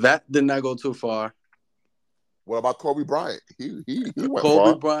did not go too far. what about Kobe Bryant? He went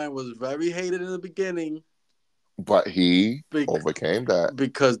Kobe far, Bryant was very hated in the beginning but he overcame that.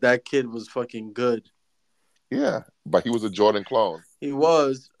 because that kid was fucking good. Yeah, but he was a Jordan clone. He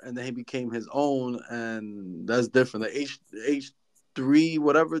was, and then he became his own, and that's different. The H3,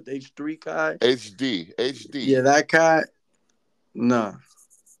 whatever, the H3 guy. HD. Yeah, that guy. Nah.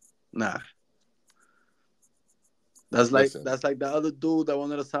 That's like Listen. the other dude that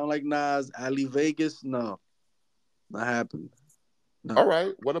wanted to sound like Nas, Ali Vegas. No, not happening. No. All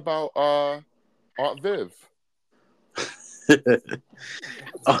right. What about Aunt Viv? Hey!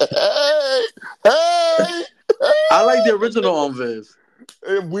 I like the original on Viv.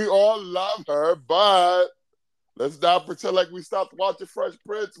 We all love her, but let's not pretend like we stopped watching Fresh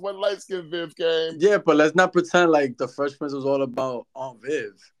Prince when Light Skin Viv came. Yeah, but let's not pretend like the Fresh Prince was all about Aunt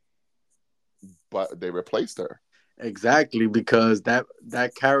Viv. But they replaced her. Exactly, because that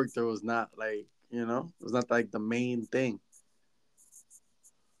character was not like, it was not like the main thing.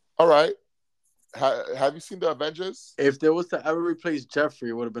 All right. Have you seen the Avengers? If there was to ever replace Jeffrey,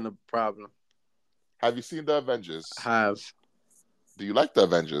 it would have been a problem. Have you seen the Avengers? I have. Do you like the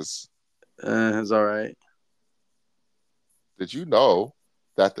Avengers? It's all right. Did you know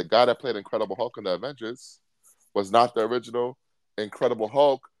that the guy that played Incredible Hulk in the Avengers was not the original Incredible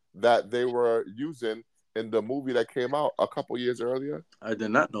Hulk that they were using in the movie that came out a couple years earlier? I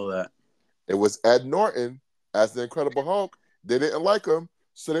did not know that. It was Ed Norton as the Incredible Hulk. They didn't like him,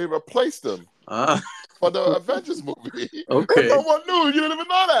 so they replaced him for the Avengers movie. Okay. No one knew. You didn't even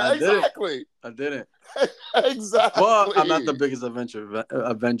know that. Exactly. I didn't. Exactly. Well, I'm not the biggest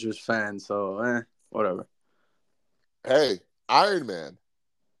Avengers fan, so whatever. Hey, Iron Man.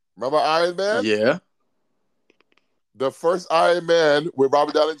 Remember Iron Man? Yeah. The first Iron Man with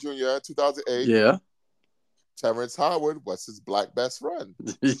Robert Downey Jr. in 2008. Yeah. Terrence Howard was his black best friend.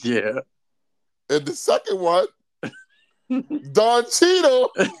 Yeah. And the second one, Don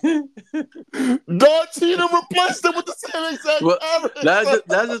Cheadle. Don Cheadle replaced him with the same exact character.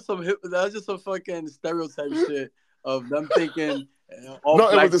 That's just some fucking stereotype shit of them thinking all no,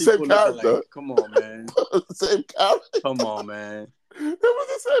 black it was the people same character. Like, come on, man. The same character. Come on, man. It was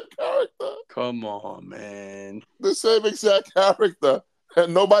the same character. Come on, man. The same exact character.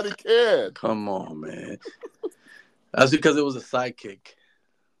 And nobody cared. Come on, man. That's because it was a sidekick.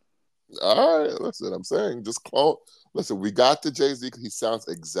 All right, listen, I'm saying just clone. Listen, we got the Jay-Z because he sounds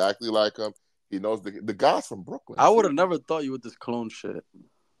exactly like him. He knows the guy's from Brooklyn. I would have never thought you with this clone shit.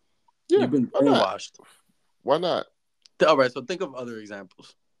 Yeah, you've been brainwashed. Why not? All right, so think of other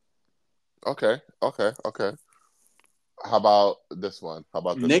examples. Okay. How about this one?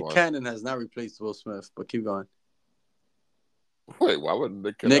 Nick Cannon has not replaced Will Smith, but keep going. Wait, why wouldn't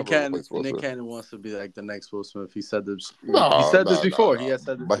Nick Cannon wants to be like the next Will Smith. He said this. He said this before. No. He has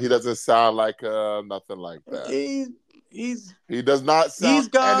said this, but he doesn't sound like nothing like that. He does not sound he's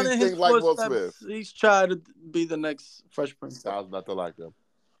gone anything like Will Smith. He's tried to be the next Fresh Prince. Sounds nothing like him.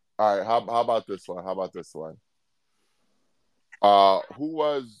 All right, how about this one?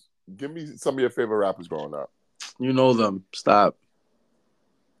 Give me some of your favorite rappers growing up. You know them. Stop.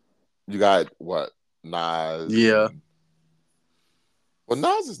 You got what? Nas. Yeah. Well,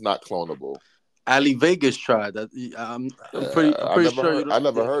 Nas is not clonable. Ali Vegas tried that. I'm pretty sure. I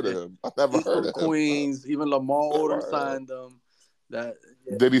never heard of him. I never heard of him. Queens, even Lamar Odom signed him.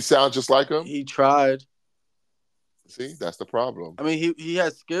 Did he sound just like him? He tried. See, that's the problem. I mean, he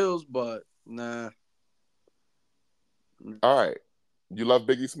has skills, but nah. All right, you love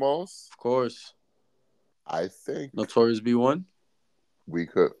Biggie Smalls? Of course. I think Notorious B.I.G. we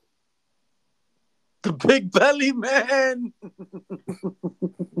could. The Big Belly Man.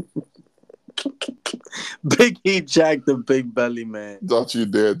 Biggie jacked the Big Belly Man. Don't you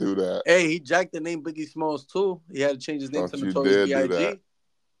dare do that. Hey, he jacked the name Biggie Smalls too. He had to change his name to Notorious B.I.G.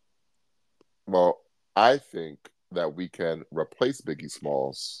 Well, I think that we can replace Biggie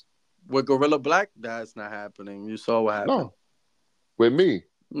Smalls With Gorilla Black, that's not happening. You saw what happened. No, with me,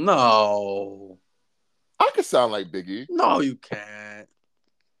 No, I could sound like Biggie. no, you can't.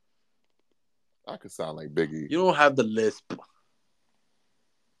 I could sound like Biggie. You don't have the lisp.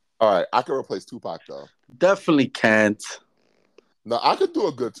 All right, I can replace Tupac though. Definitely can't. No, I could do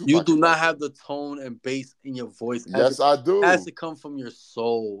a good Tupac. You do not have the tone and bass in your voice. Yes, I do. It has to come from your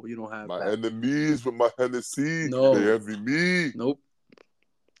soul. You don't have my that. enemies with my Hennessy. No. They envy me. Nope.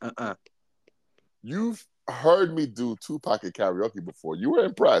 You've heard me do Tupac at karaoke before. You were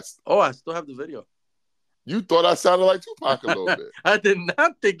impressed. Oh, I still have the video. You thought I sounded like Tupac a little bit. I did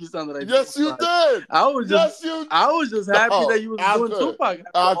not think you sounded like Yes, Tupac. you did. I was just happy that you was doing Tupac.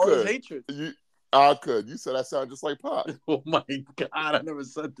 All this hatred. I could. You said I sound just like Pac. Oh my God, I never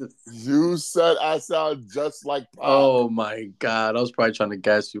said this. You said I sound just like Pac. Oh my God, I was probably trying to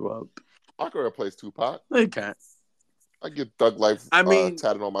gas you up. I could replace Tupac. No, you can't. I get Thug Life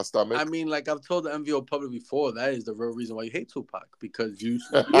tatted on my stomach. I mean, like I've told the MVO public before, that is the real reason why you hate Tupac. Because you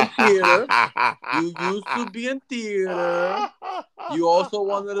used to be in theater. You used to be in theater. You also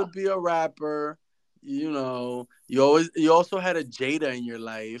wanted to be a rapper. You know, you also had a Jada in your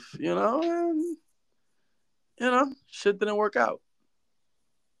life, you know, and shit didn't work out.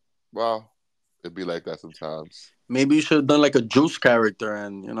 Well, it'd be like that sometimes. Maybe you should have done like a Juice character,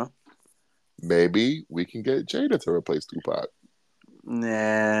 and maybe we can get Jada to replace Tupac.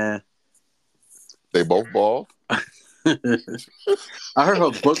 Nah. They both bald. I heard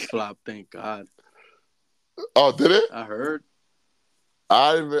her book flop. Thank God. Oh, did it? I heard.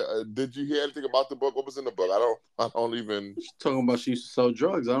 Did you hear anything about the book? What was in the book? I don't even. She's talking about she used to sell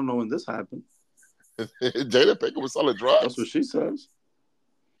drugs. I don't know when this happened. Jada Pinkett was selling drugs. That's what she says.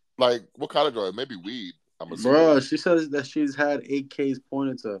 Like what kind of drug? Maybe weed. Bro, she says that she's had AKs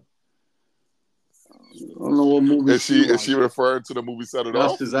pointed to. I don't know what movie. Is she referring to the movie Set It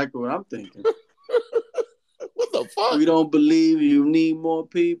Off? That's exactly what I'm thinking. What the fuck? We don't believe you need more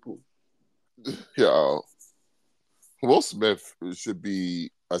people. Yo. Will Smith should be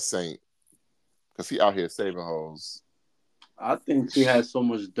a saint because he out here saving hoes. I think she has so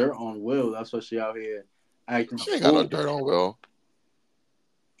much dirt on Will. That's why she out here acting. She ain't got no dirt on Will.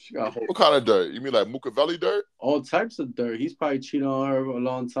 She got what kind of dirt? You mean like Machiavelli dirt? All types of dirt. He's probably cheated on her for a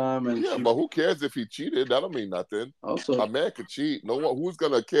long time. And but who cares if he cheated? That don't mean nothing. Also, a man could cheat. No one. Who's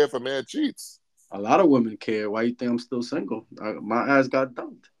gonna care if a man cheats? A lot of women care. Why you think I'm still single? My ass got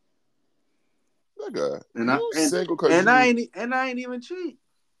dumped. Nigga, I ain't even cheat.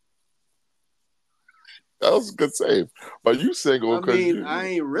 That was a good save. But you single because I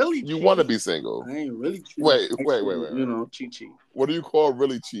ain't really cheat. You want to be single. I ain't really cheat. Wait. You know, cheat. What do you call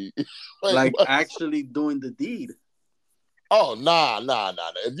really cheat? Like actually doing the deed. Oh, nah.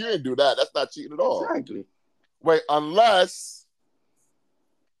 If you didn't do that, that's not cheating at all. Exactly. Wait, unless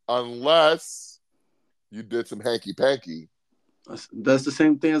you did some hanky-panky. That's the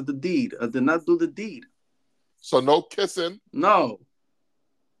same thing as the deed. I did not do the deed. So no kissing? No.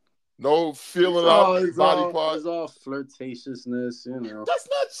 No feeling up body parts? It's all flirtatiousness, you know. That's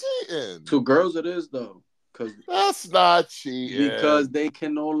not cheating. To girls it is, though. That's not cheating. Because they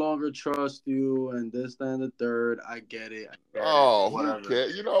can no longer trust you and this, that, and the third. I get it. Whatever. Okay.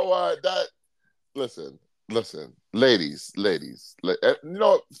 You know what? Listen. Ladies. Fuck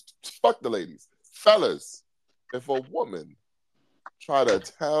the ladies. Fellas, if a woman try to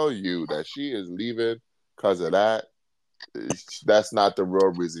tell you that she is leaving because of that, that's not the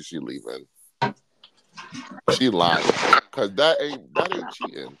real reason she leaving. She lying. Because that ain't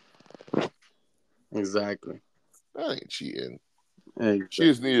cheating. Exactly. That ain't cheating. Exactly. She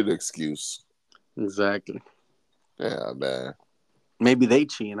just needed an excuse. Exactly. Yeah, man. Maybe they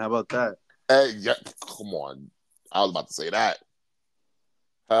cheating. How about that? Hey, yeah, come on. I was about to say that.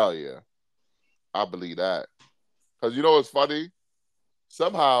 Hell yeah. I believe that. Because you know what's funny?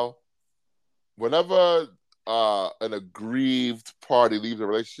 Somehow, whenever an aggrieved party leaves a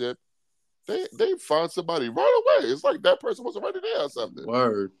relationship, they find somebody right away. It's like that person was already there or something.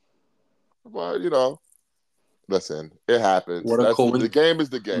 Word. But, listen, it happens. The game is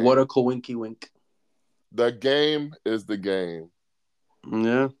the game. What a coinky wink. The game is the game.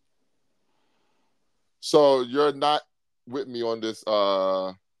 Yeah. So you're not with me on this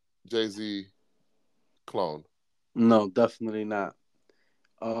Jay-Z clone? No, definitely not.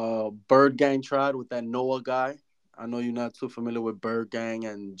 Bird Gang tried with that Noah guy. I know you're not too familiar with Bird Gang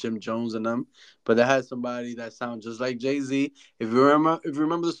and Jim Jones and them, but they had somebody that sounds just like Jay-Z. If you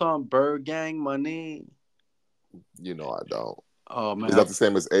remember the song Bird Gang Money. You know I don't. Oh man. Is that the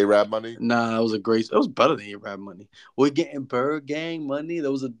same as A-Rap Money? Nah, it was better than A-Rap Money. We're getting Bird Gang Money.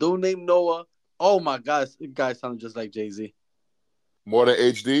 There was a dude named Noah. Oh my gosh, this guy sounded just like Jay-Z. More than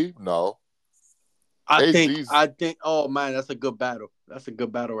HD? No. HD's. I think. Oh man, that's a good battle. That's a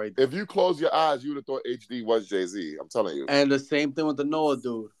good battle right there. If you close your eyes, you would have thought HD was Jay-Z. I'm telling you. And the same thing with the Noah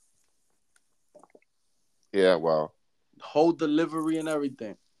dude. Yeah, well. Whole delivery and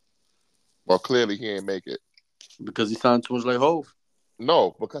everything. Well, clearly he ain't make it. Because he sounded too much like Hov.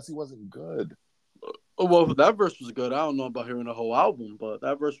 No, because he wasn't good. Oh, well, that verse was good. I don't know about hearing the whole album, but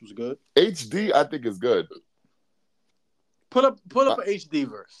that verse was good. HD, I think, is good. Put up an HD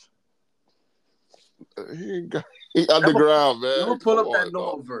verse. He underground, man. Let me pull up that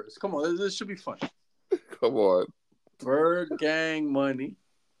Noah verse. Come on, this should be fun. Come on. Bird Gang Money.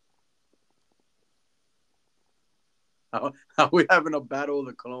 How we having a battle of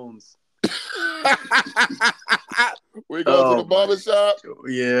the clones? We go to the barbershop.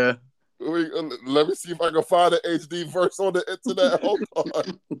 Yeah. Let me see if I can find an HD verse on the internet. Hold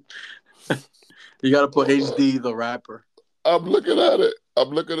on. You got to put HD the rapper. I'm looking at it. I'm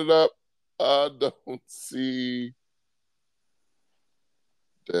looking it up. I don't see.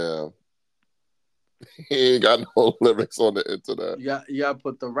 Damn. He ain't got no lyrics on the internet. You got to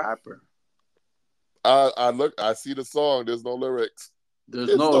put the rapper. I see the song. There's no lyrics.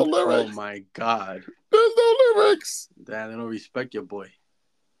 There's no lyrics. Oh my God. There's no lyrics. Damn, they don't respect your boy.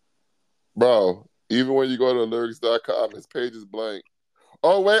 Bro, even when you go to lyrics.com, his page is blank.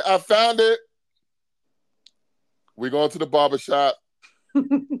 Oh, wait, I found it. We're going to the barbershop.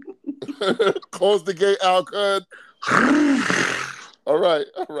 Close the gate, Al Cood. All right.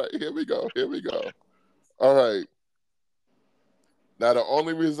 Here we go. All right. Now, the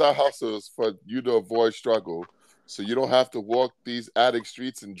only reason I hustle is for you to avoid struggle, so you don't have to walk these attic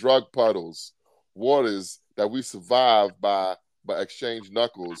streets and drug puddles, waters that we survive by exchange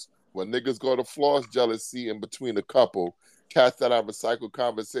knuckles. When niggas go to floss jealousy in between a couple, cats that I recycle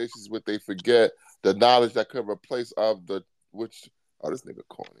conversations with, they forget the knowledge that could replace this nigga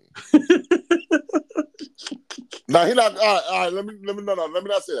corny. Nah, he not. All right. Let me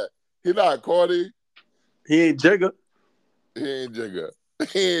not say that. He not corny. He ain't Jigga. He ain't Jigga.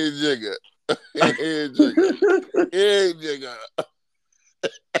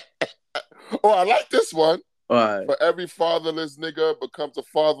 Oh, I like this one. Right. For every fatherless nigga becomes a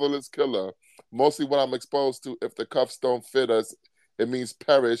fatherless killer. Mostly what I'm exposed to, if the cuffs don't fit us, it means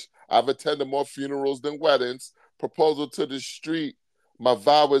perish. I've attended more funerals than weddings. Proposal to the street. My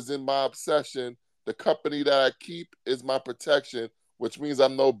vow is in my obsession. The company that I keep is my protection, which means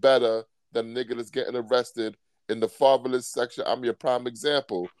I'm no better than a nigga that's getting arrested. In the fatherless section, I'm your prime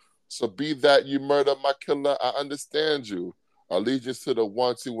example. So be that you murder my killer, I understand you. Allegiance to the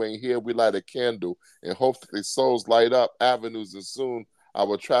ones who ain't here, we light a candle and hope that their souls light up avenues, and soon I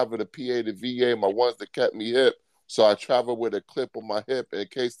will travel to PA to VA, my ones that kept me hip. So I travel with a clip on my hip in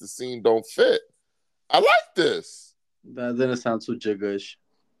case the scene don't fit. I like this. That didn't sound too jiggish.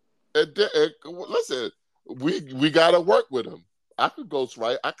 Listen, we gotta work with him. I could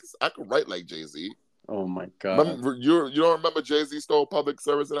ghostwrite. I could write like Jay-Z. Oh my God! You don't remember Jay-Z stole public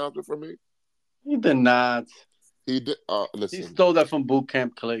service announcement from me? He did not. He did. Listen, he stole that from Boot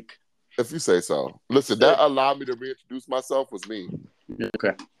Camp Click. If you say so. Listen, that allowed me to reintroduce myself was me.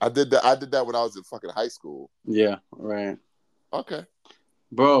 Okay. I did that when I was in fucking high school. Yeah. Right. Okay.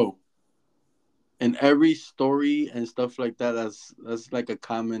 Bro. In every story and stuff like that, that's like a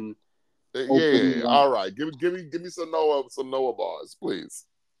common. Yeah. All right. Give me some Noah bars, please.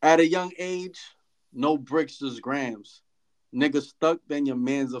 At a young age, no bricks, just grams. Nigga stuck, then your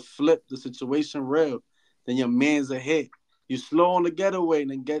man's a flip. The situation real, then your man's a hit. You slow on the getaway,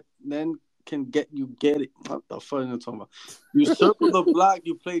 then can get it. What the fuck are you talking about? You circle the block,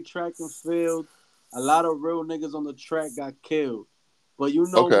 you play track and field. A lot of real niggas on the track got killed. But you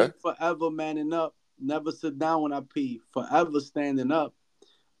know me forever manning up. Never sit down when I pee. Forever standing up.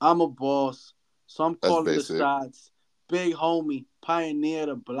 I'm a boss, so I'm calling the shots. Big homie, pioneer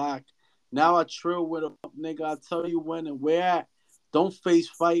the block. Now I trill with a nigga. I tell you when and where at. Don't face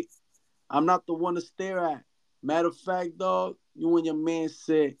fight. I'm not the one to stare at. Matter of fact, dog, you and your man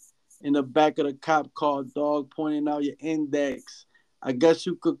sit in the back of the cop car, dog, pointing out your index. I guess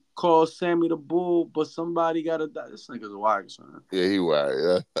you could call Sammy the Bull, but somebody gotta die. This nigga's whack, son. Yeah, he whack.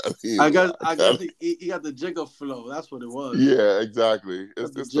 Yeah. I guess he got the jigger flow. That's what it was. Yeah, exactly. It's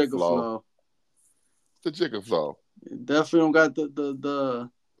the jigger flow. It's the jigger flow. Definitely don't got the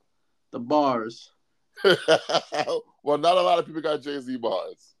bars. Well, not a lot of people got Jay-Z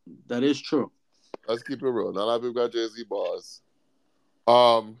bars. That is true. Let's keep it real. Not a lot of people got Jay-Z bars.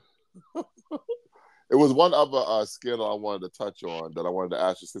 It was one other scandal I wanted to touch on that I wanted to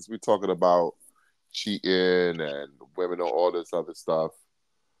ask you, since we're talking about cheating and women and all this other stuff.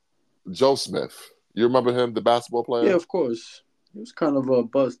 Joe Smith. You remember him, the basketball player? Yeah, of course. He was kind of a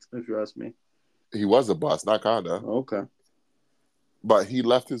bust, if you ask me. He was a bust, not kinda. Okay. But he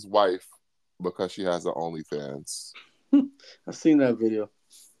left his wife because she has her OnlyFans. I seen that video.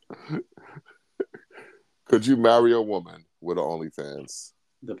 Could you marry a woman with an OnlyFans?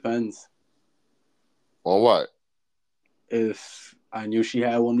 Depends. On what? If I knew she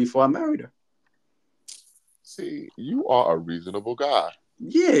had one before I married her. See, you are a reasonable guy.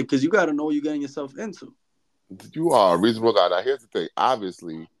 Yeah, because you got to know what you're getting yourself into. You are a reasonable guy. Now, here's the thing.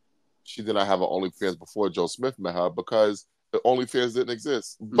 Obviously, she did not have an OnlyFans before Joe Smith met her because the OnlyFans didn't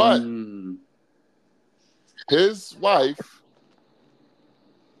exist. But his wife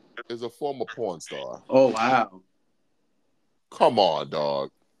is a former porn star. Oh, wow. Come on, dog.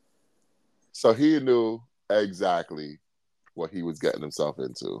 So he knew exactly what he was getting himself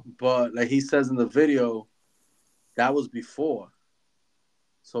into. But like he says in the video, that was before.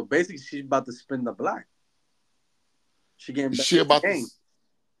 So basically, she's about to spin the black. She getting back in the game.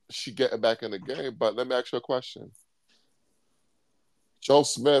 She getting back in the game. But let me ask you a question. Joe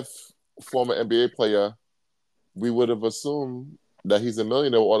Smith, former NBA player, we would have assumed that he's a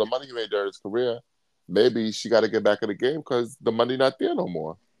millionaire with all the money he made during his career. Maybe she got to get back in the game because the money not there no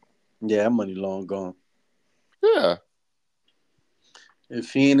more. Yeah, that money long gone. Yeah.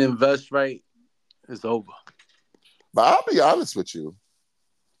 If he ain't invest right, it's over. But I'll be honest with you.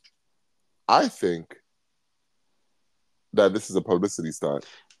 I think that this is a publicity stunt.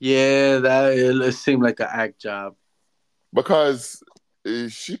 Yeah, it seemed like an act job. Because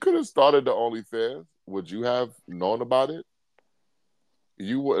she could have started the OnlyFans. Would you have known about it?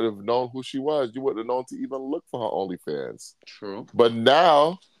 You would have known who she was. You wouldn't have known to even look for her OnlyFans. True. But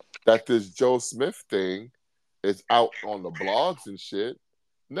now that this Joe Smith thing is out on the blogs and shit,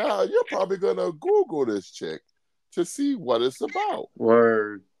 now you're probably going to Google this chick to see what it's about.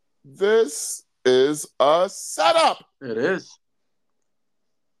 Word. This is a setup. It is.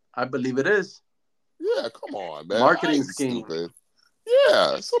 I believe it is. Yeah, come on, man. Marketing scheme. Stupid.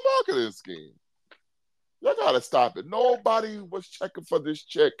 Yeah, it's a marketing scheme. Y'all gotta stop it. Nobody was checking for this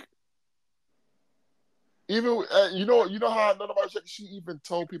chick. Even you know how none of our checks. She even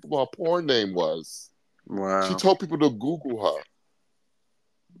told people what her porn name was. Wow. She told people to Google her.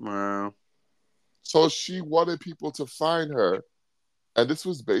 Wow. So she wanted people to find her, and this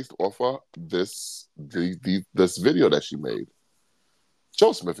was based off of this video that she made.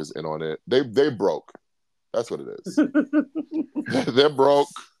 Joe Smith is in on it. They broke. That's what it is. They're broke.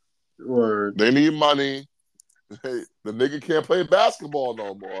 Word. They need money. The nigga can't play basketball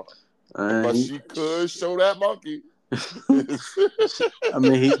no more. But she could show that monkey. I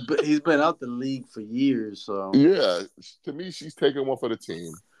mean, he's been out the league for years, so yeah. To me, she's taking one for the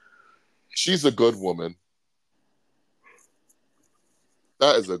team. She's a good woman.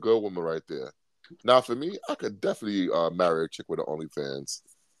 That is a good woman right there. Now, for me, I could definitely marry a chick with an OnlyFans.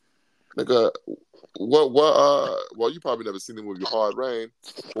 Nigga, well, you probably never seen the movie Hard Rain.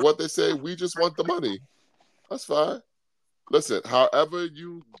 But what they say, we just want the money. That's fine. Listen, however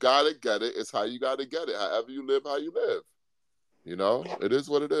you gotta get it, it's how you gotta get it. However you live, how you live. You know, it is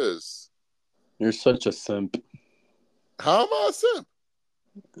what it is. You're such a simp. How am I a simp?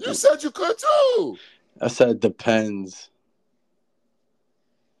 You said you could too. I said depends.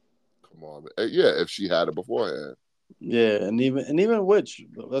 Come on, man. Yeah, if she had it beforehand. Yeah, and even which,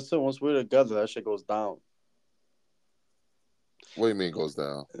 let's say once we're together, that shit goes down. What do you mean goes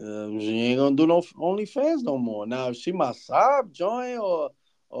down? She ain't gonna do no OnlyFans no more. Now, if she my side joint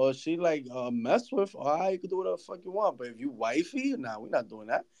or she like mess with, all right, you can do whatever the fuck you want. But if you wifey, nah, we're not doing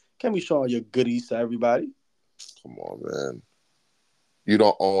that. Can't be showing your goodies to everybody. Come on, man. You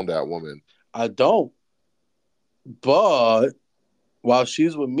don't own that woman. I don't. But while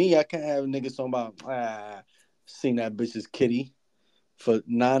she's with me, I can't have niggas talking about seen that bitch's kitty for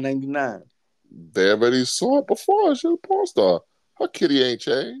 $9.99. They already saw it before. She's a porn star. Her kitty ain't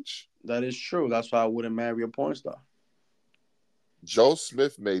changed. That is true. That's why I wouldn't marry a porn star. Joe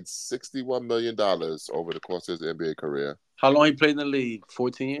Smith made $61 million over the course of his NBA career. How long he played in the league?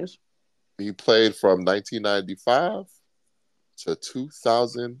 14 years? He played from 1995 to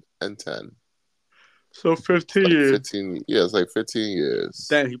 2010. So 15 years. 15, yeah, it's like 15 years.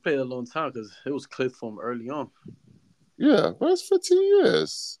 Damn, he played a long time because it was clipped from early on. Yeah, but it's 15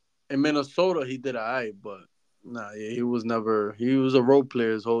 years. In Minnesota, he did all right, but nah, yeah, he was a role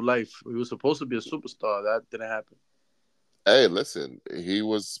player his whole life. He was supposed to be a superstar. That didn't happen. Hey, listen, he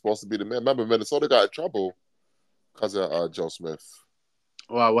was supposed to be the man. Remember, Minnesota got in trouble because of Joe Smith.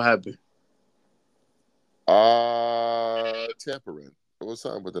 Wow, what happened? Tampering. It was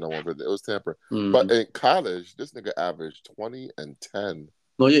something within that one, but it was tampering. Mm-hmm. But in college, this nigga averaged 20 and 10.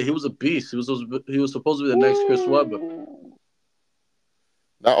 No, yeah, he was a beast. He was supposed to be the next Chris Webber.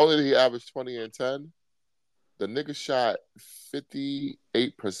 Not only did he average 20 and 10, the nigga shot 58%,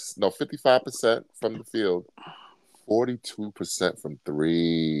 no, 55% from the field, 42% from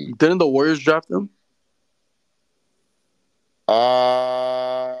three. Didn't the Warriors draft him?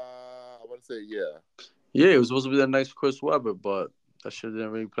 I want to say, yeah. Yeah, it was supposed to be the next Chris Webber, but that shit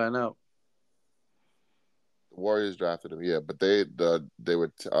didn't really plan out. The Warriors drafted him, yeah, but the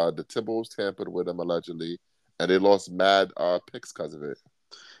Timberwolves tampered with him allegedly, and they lost mad picks because of it.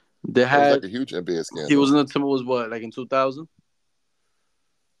 They It was had like a huge NBA scandal. he was in the Timberwolves what, like in 2000?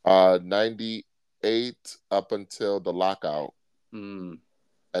 98 up until the lockout, and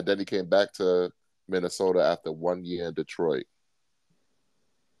then he came back to Minnesota after 1 year in Detroit.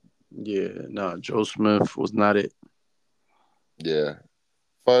 Yeah, no, Joe Smith was not it. Yeah.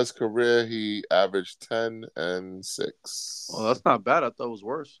 For his career, he averaged 10 and 6. Oh, that's not bad. I thought it was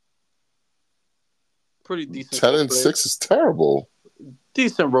worse. Pretty decent. 10 and 6 is terrible.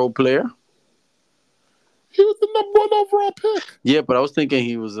 Decent role player. He was the #1 overall pick. Yeah, but I was thinking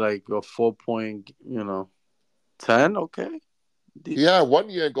he was like a 4-point, 10. Okay. He had 1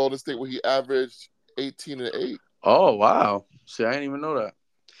 year in Golden State where he averaged 18 and 8. Oh, wow. See, I didn't even know that.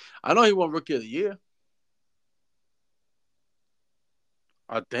 I know he won Rookie of the Year.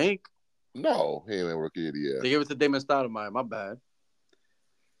 I think. No, he ain't win Rookie of the Year. They gave it to Damon Stoudemire. My bad.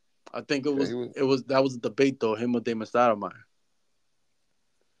 I think that was a debate though, him or Damon Stoudemire.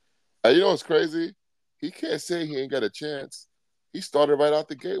 And you know what's crazy? He can't say he ain't got a chance. He started right out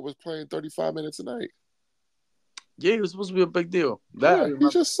the gate, was playing 35 minutes a night. Yeah, he was supposed to be a big deal. He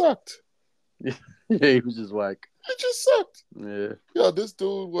just sucked. Yeah, he was just whack. He just sucked. Yeah. Yo, this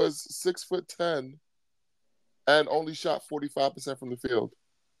dude was 6'10" and only shot 45% from the field.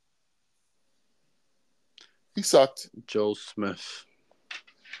 He sucked. Joe Smith.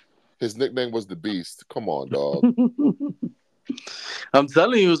 His nickname was the Beast. Come on, dog. I'm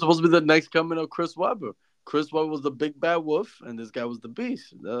telling you, he was supposed to be the next coming of Chris Webber. Chris Webber was the big bad wolf, and this guy was the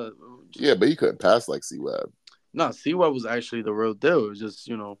Beast. Yeah, but he couldn't pass like C-Web. No, C-Web was actually the real deal. It was just,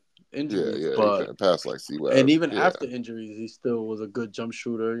 injuries. Yeah, but he couldn't pass like C-Web. And even after injuries, he still was a good jump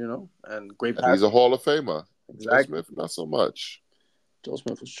shooter, and great passer. He's a Hall of Famer. Exactly. Joe Smith, not so much. Joe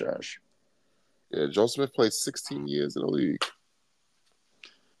Smith was trash. Yeah, Joe Smith played 16 years in the league.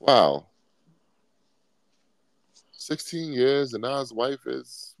 Wow. 16 years, and now his wife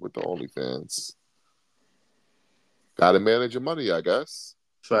is with the OnlyFans. Got to manage your money, I guess.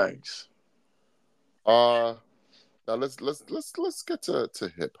 Thanks. Now let's get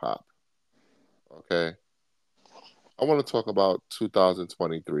to hip hop. Okay. I want to talk about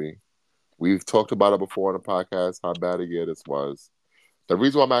 2023. We've talked about it before on the podcast, how bad a year this was. The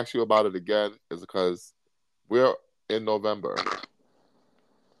reason why I'm asking you about it again is because we're in November.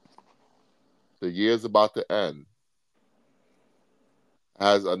 The year's about to end.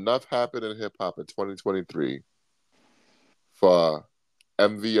 Has enough happened in hip hop in 2023 for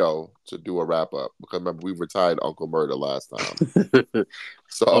MVO to do a wrap up? Because remember, we retired Uncle Murder last time.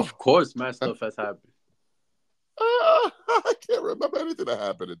 So of course, mad stuff has happened. I can't remember anything that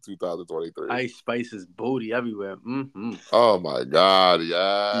happened in 2023. Ice Spice's booty everywhere. Mm-hmm. Oh my God,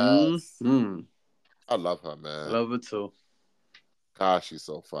 yes. Mm-hmm. I love her, man. Love her too. Gosh, she's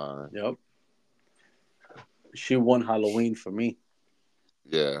so fine. Yep. She won Halloween for me.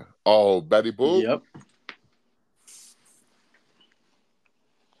 Yeah. Oh, Betty Boop? Yep.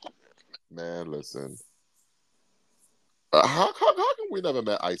 Man, listen. How come we never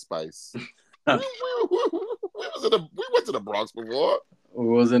met Ice Spice? we went to the Bronx before. We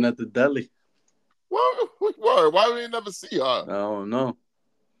wasn't at the deli. Why we ain't never see her? I don't know.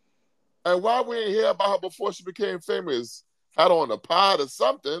 And why we ain't hear about her before she became famous? Had on a pod or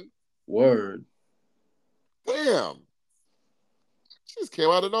something. Word. Damn. She just came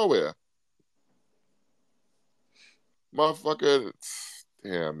out of nowhere. Motherfucker.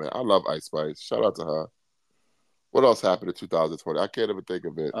 Damn, man. I love Ice Spice. Shout out to her. What else happened in 2020? I can't even think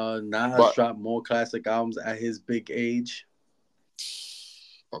of it. Nas dropped more classic albums at his big age.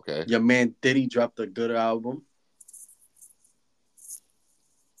 Okay. Your man Diddy dropped a good album.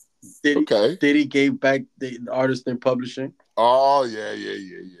 Diddy gave back the artist and publishing. Oh, yeah.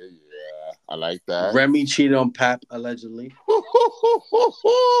 I like that. Remy cheated on Pap, allegedly. You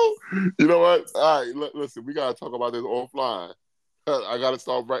know what? All right, listen, we got to talk about this offline. I got to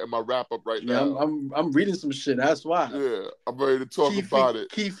start writing my wrap-up now. I'm reading some shit. That's why. Yeah, I'm ready to talk about it.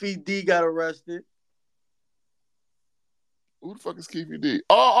 Keefe D got arrested. Who the fuck is Keefe D?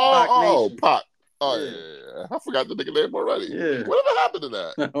 Oh, Pac. Oh, yeah. I forgot the nigga name already. Yeah. Whatever happened to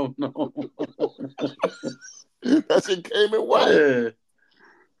that? I don't know. That shit came and went.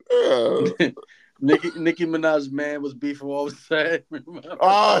 Yeah. Nicki Minaj man was beefing what was said.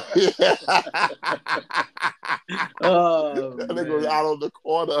 Oh yeah. Oh That nigga was man. out on the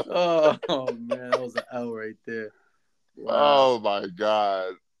corner. Oh man, that was an L right there. Wow. Oh my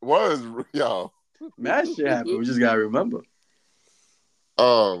god. What is yo? Man, that shit happened. We just gotta remember.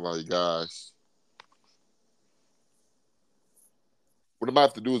 Oh my gosh. What I'm about to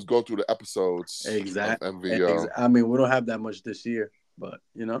have to do is go through the episodes of MVO. I mean, we don't have that much this year, but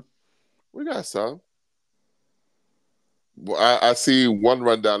We got some. Well, I see one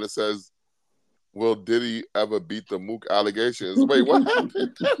rundown that says, "Will Diddy ever beat the Mook allegations?" Wait, what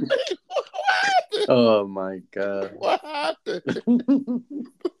happened? What happened? Oh my god. What happened?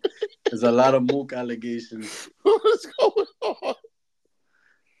 There's a lot of Mook allegations. What is going on?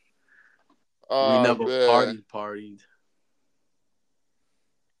 We Oh never man, partied.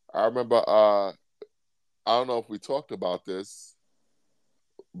 I remember. I don't know if we talked about this,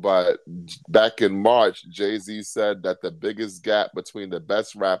 but back in March, Jay-Z said that the biggest gap between the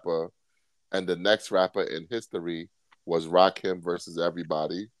best rapper and the next rapper in history was Rakim versus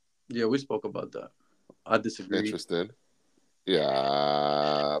Everybody. Yeah, we spoke about that. I disagree. Interesting.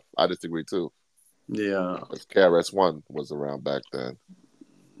 Yeah, I disagree too. Yeah. Because KRS-One was around back then.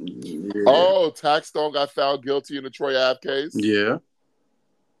 Yeah. Oh, Taxstone got found guilty in the Troy Ave case. Yeah.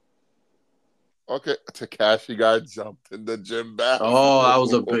 Okay, Tekashi got jumped in the gym bathroom. Oh, that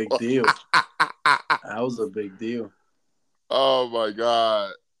was a big deal. That was a big deal. Oh my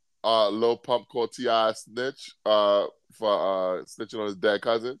god. Lil Pump called T.I. snitch for snitching on his dead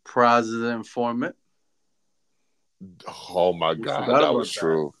cousin. Prizes informant. Oh my god, that was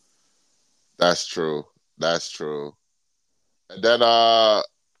true. That's true. That's true. And then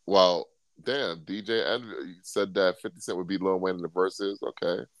well, damn, DJ Envy said that 50 Cent would be Lil Wayne in the verses.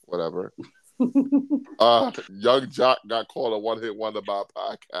 Okay, whatever. Young Jock got called a one-hit wonder by a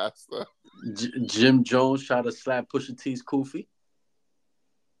podcaster. Jim Jones tried to slap Pusha T's Koofy.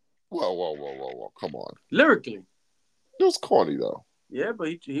 Whoa. Come on. Lyrically. It was corny, though. Yeah, but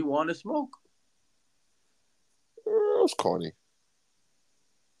he wanted smoke. It was corny.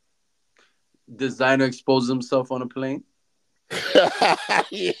 Designer exposed himself on a plane.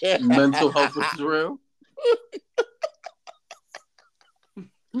 Yeah. Mental health is real.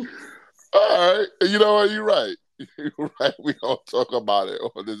 All right. You know what? You're right. You're right. We gonna talk about it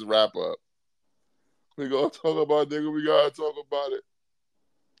on this wrap up. We gonna talk about nigga. We gotta talk about it.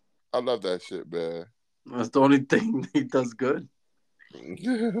 I love that shit, man. That's the only thing he does good.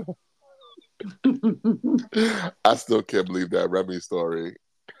 I still can't believe that Remy story.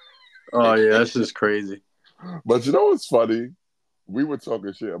 Oh yeah, that's just crazy. But you know what's funny? We were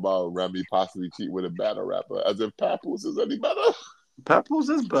talking shit about Remy possibly cheat with a battle rapper, as if Papoose is any better. Papoose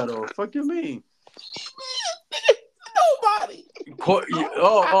is better. What the fuck you mean? Nobody.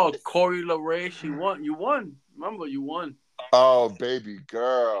 Corey LeRae, she won. You won. Remember, you won. Oh, baby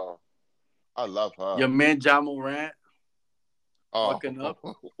girl. I love her. Your man John Morant. Fucking up.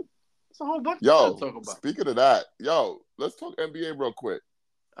 It's a whole bunch of shit to talk about. Speaking of that, let's talk NBA real quick.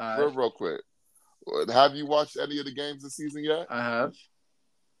 Real quick. Have you watched any of the games this season yet? I have.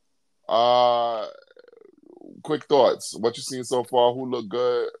 Quick thoughts. What you seen so far? Who look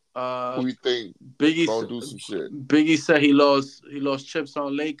good? Who you think Biggie gonna do some shit? Biggie said he lost chips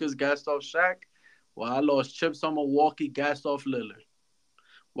on Lakers, gassed off Shaq. Well, I lost chips on Milwaukee, gassed off Lillard.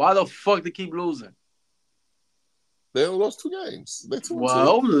 Why the fuck they keep losing? They only lost 2 games. They 2-2.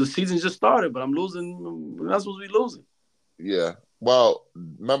 Well, the season just started, but I'm losing. We're not supposed to be losing. Yeah. Well,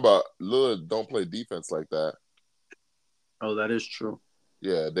 remember, Lillard don't play defense like that. Oh, that is true.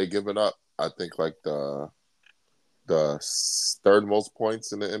 Yeah, they giving up, I think, like the third most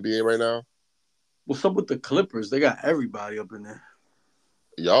points in the NBA right now. What's up with the Clippers? They got everybody up in there.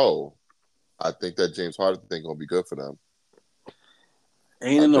 I think that James Harden thing gonna be good for them.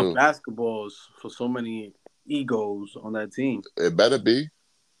 Ain't enough basketballs for so many egos on that team. It better be.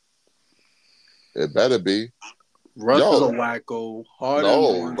 Russ is a wacko.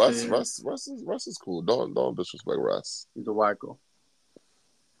 Harden. Russ is cool. Don't disrespect Russ. He's a wacko.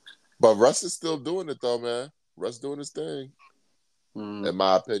 But Russ is still doing it though, man. Russ doing his thing. In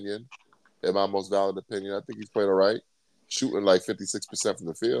my opinion. In my most valid opinion. I think he's playing all right. Shooting like 56% from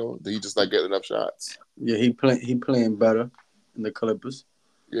the field. He just not getting enough shots. Yeah, he playing better in the Clippers.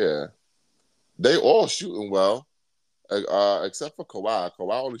 Yeah. They all shooting well. Except for Kawhi.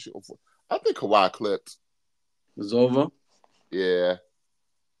 Kawhi only shooting for I think Kawhi clipped. It's over? Yeah.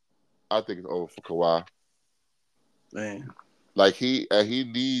 I think it's over for Kawhi. Man. Like he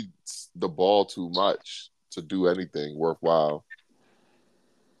needs the ball too much to do anything worthwhile.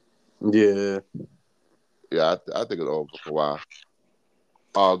 Yeah. Yeah, I think it's over for Kawhi.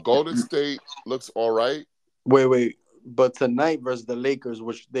 Golden State looks all right. Wait. But tonight versus the Lakers,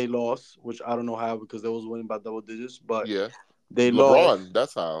 which they lost, which I don't know how because they was winning by double digits, but Yeah. they lost. LeBron,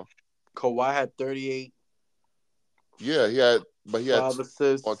 that's how. Kawhi had 38, Yeah, he had 5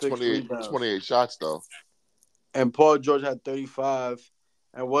 assists, on 6 28, rebounds. 28 shots though. And Paul George had 35.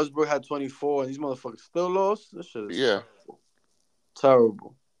 And Westbrook had 24. And these motherfuckers still lost? This shit is Yeah. terrible.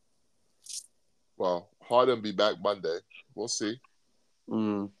 Terrible. Well, Harden be back Monday. We'll see.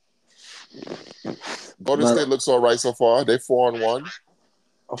 Mm. Golden Not State looks all right so far. They 4-1.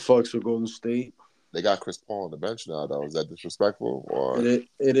 a fucks with Golden State. They got Chris Paul on the bench now though. Is that disrespectful? Or It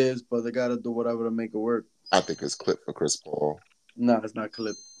is, but they gotta do whatever to make it work. I think it's clip for Chris Paul. Nah, it's not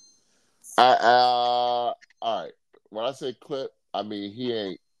clip. All right. When I say clip, I mean he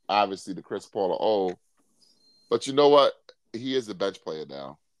ain't obviously the Chris Paul of old. But you know what? He is a bench player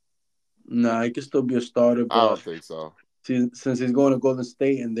now. Nah, he can still be a starter, I but don't think so. since he's going to Golden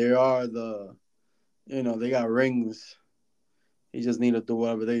State and they are they got rings. He just need to do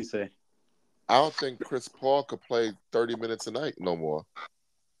whatever they say. I don't think Chris Paul could play 30 minutes a night no more.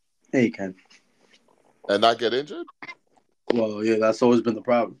 Hey, he can. And not get injured? Well, yeah, that's always been the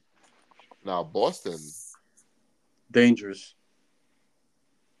problem. Now, Boston, Dangerous.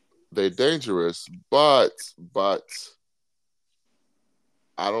 they're dangerous, but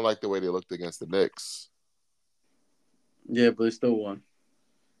I don't like the way they looked against the Knicks. Yeah, but they still won.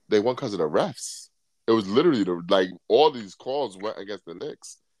 They won because of the refs. It was literally all these calls went against the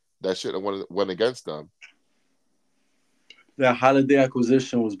Knicks. That shit went against them. That Holiday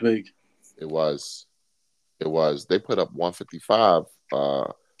acquisition was big. It was. They put up 155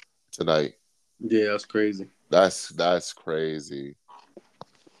 tonight. Yeah, that's crazy. That's crazy.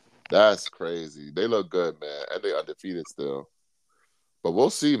 That's crazy. They look good, man, and they undefeated still. But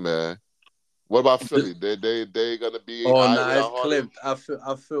we'll see, man. What about Philly? They gonna be Oh, high nah, it's without Harden? clipped.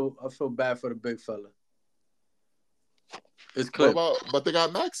 I feel bad for the big fella. It's What clipped. about? But they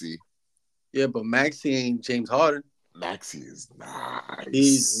got Maxey. Yeah, but Maxie ain't James Harden. Maxey is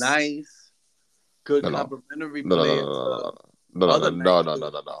He's nice. nice, good No, no, complimentary no, no, no, player no, to no, no, no, other no, no, nice no, no,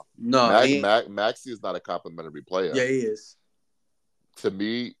 dudes. no, no. No, he ain't. Maxey is not a complimentary player. Yeah, he is. To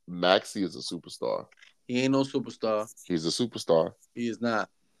me, Maxey is a superstar. He ain't no superstar. He's a superstar. He is not.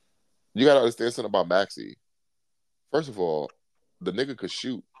 You gotta understand something about Maxey. First of all, the nigga could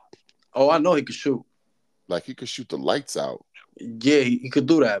shoot. Oh, I know he could shoot. Like he could shoot the lights out. Yeah, he could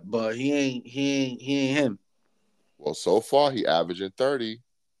do that, but he ain't him. Well, so far he averaging 30.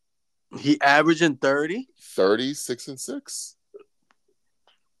 He averaging 30? 36 and 6.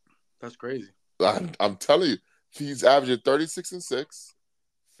 That's crazy. I'm telling you, he's averaging 36 and 6,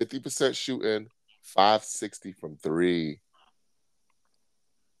 50% shooting, 560 from 3.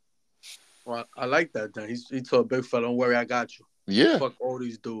 Well, I like that. Then he told big fella, "Don't worry, I got you. Yeah. Fuck all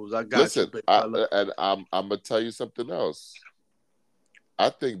these dudes. I got Listen, you, big fella." and I'm gonna tell you something else. I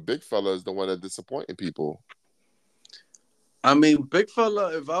think Big Fella is the one that's disappointing people. I mean, big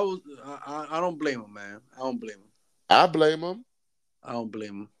fella. If I was, I don't blame him, man. I don't blame him. I blame him. I don't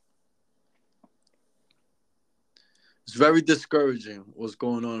blame him. It's very discouraging what's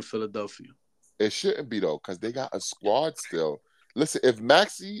going on in Philadelphia. It shouldn't be though, because they got a squad still. Listen, if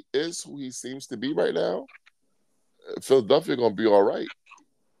Maxey is who he seems to be right now, Philadelphia gonna be all right.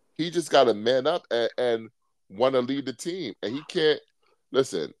 He just got to man up and want to lead the team, and he can't.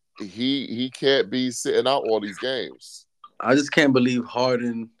 Listen, he can't be sitting out all these games. I just can't believe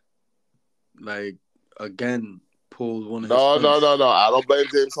Harden, like, again, pulled one of his No, no, stunts. no, no. I don't blame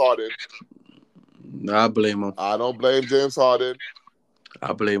James Harden. I blame him. I don't blame James Harden.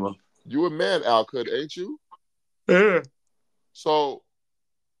 I blame him. You a man, Al Cood, ain't you? Yeah. So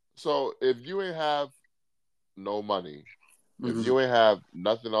if you ain't have no money, if you ain't have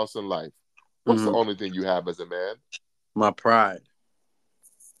nothing else in life, what's the only thing you have as a man? My pride.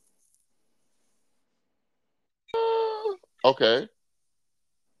 Okay.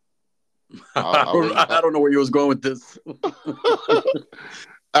 I don't know where you was going with this.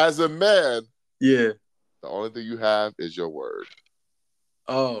 As a man, yeah. the only thing you have is your word.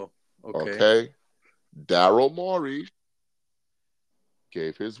 Oh, okay. Okay. Daryl Morey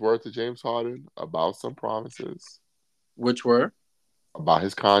gave his word to James Harden about some promises. Which were? About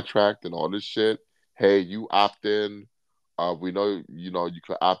his contract and all this shit. Hey, you opt in. We know you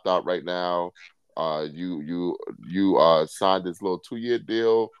could opt out right now. You signed this little 2-year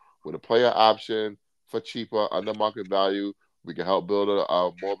deal with a player option for cheaper, under market value. We can help build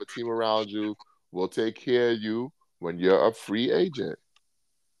a more of a team around you. We'll take care of you when you're a free agent.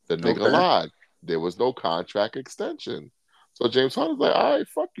 The nigga lied. There was no contract extension. So James Harden's like, all right,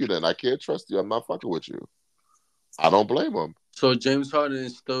 fuck you then. I can't trust you. I'm not fucking with you. I don't blame him. So James Harden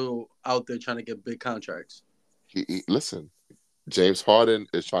is still out there trying to get big contracts. Listen, James Harden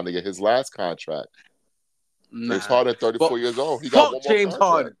is trying to get his last contract. James Nah. Harden, But 34 years old. He got fuck one more James contract.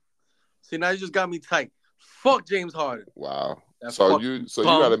 Harden. See, now you just got me tight. Fuck James Harden. Wow. That So fucking you got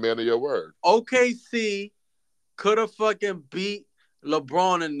bum. a man of your word. OKC could have fucking beat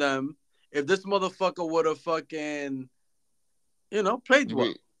LeBron and them if this motherfucker would have fucking, played You well.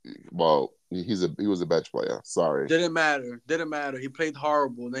 mean, well, he was a bench player. Sorry. Didn't matter. Didn't matter. He played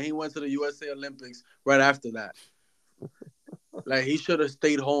horrible. And then he went to the USA Olympics right after that. Like, he should have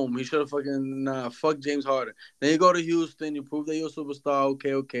stayed home. He should have fucking, fuck James Harden. Then you go to Houston. You prove that you're a superstar.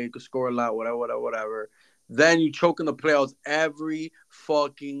 Okay. You could score a lot. Whatever. Then you choke in the playoffs every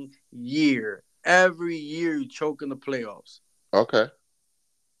fucking year. Every year you choke in the playoffs. Okay.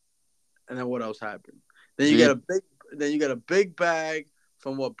 And then what else happened? Then Do you you, get a big bag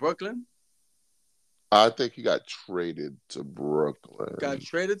from what, Brooklyn? I think he got traded to Got Brooklyn.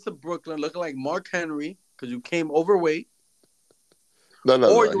 traded to Brooklyn looking like Mark Henry because you came overweight. No.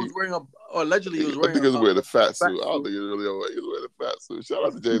 Or you was wearing allegedly he was I wearing think he was wearing a fat fat suit. I don't suit. think he was really overweight. He was wearing a fat suit. Shout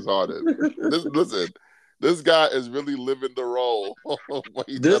out to James Harden. Listen, this guy is really living the role.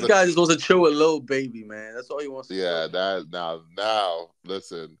 This guy just wants to chill with Lil Baby, man. That's all he wants to Yeah, chill. that now.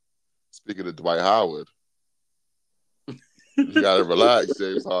 Listen, speaking of Dwight Howard, you gotta relax,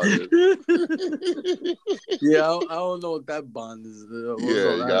 James Harden. Yeah, I don't know what that bond is. What's Yeah,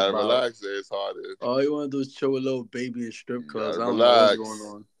 all you that gotta about? relax, James Harden. All you want to do is chill with Lil Baby in strip You clubs. gotta I don't know what's going relax.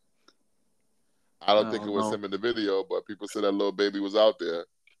 on. I I don't think it don't was know. him in the video, but people said that little baby was out there.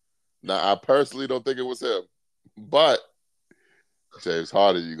 Now, I personally don't think it was him, but James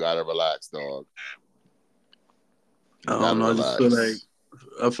Harden, you gotta relax, dog. I You don't gotta know. relax.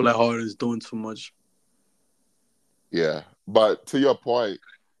 I feel like Harden's doing too much. Yeah, but to your point,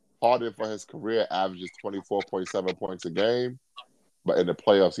 Harden for his career averages 24.7 points a game, but in the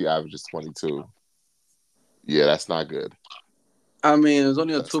playoffs he averages 22. Yeah, that's not good. I mean, it's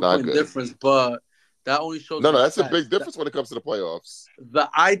only a That's 2 not point good. difference, but that only shows No, in the that's a big stats. difference when it comes to the playoffs. The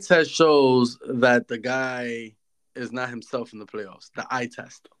eye test shows that the guy is not himself in the playoffs. The eye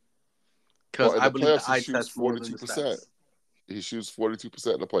test, because Well, in I the believe the playoffs he eye shoots test more than the 42%. stats. He shoots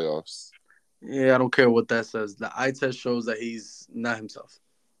 42% in the playoffs. Yeah, I don't care what that says. The eye test shows that he's not himself.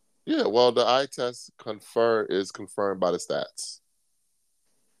 Yeah, well, the eye test is confirmed by the stats.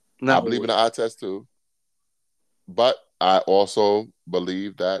 I Not believe in the always. eye test too, but I also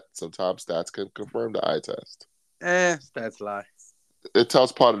believe that sometimes stats can confirm the eye test. Stats lie. It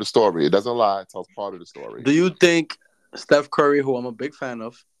tells part of the story. It doesn't lie. It tells part of the story. Do you think Steph Curry, who I'm a big fan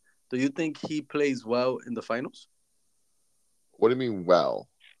of, do you think he plays well in the finals? What do you mean, well?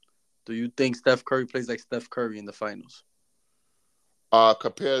 Do you think Steph Curry plays like Steph Curry in the finals?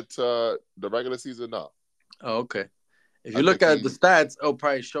 Compared to the regular season, no. Oh, okay. If I you look think at the stats, it'll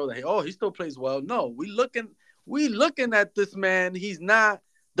probably show that he still plays well. No, we looking at this man. He's not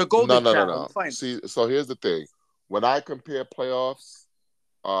the golden child in the no. finals. See, so here's the thing. When I compare playoffs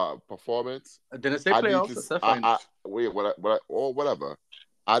performance, I didn't say I need to playoffs. I said finals. wait, or whatever.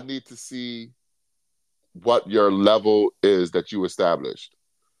 I need to see what your level is that you established.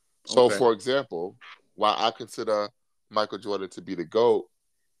 So, Okay. for example, while I consider Michael Jordan to be the GOAT,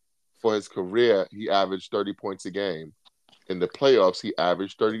 for his career, he averaged 30 points a game. In the playoffs, he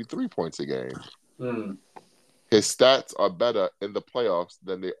averaged 33 points a game. Hmm. His stats are better in the playoffs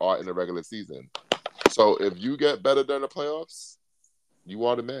than they are in the regular season. So if you get better during the playoffs, you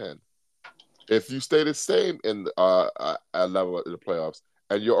are the man. If you stay the same in a level in the playoffs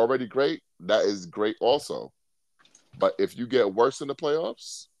and you're already great, that is great also. But if you get worse in the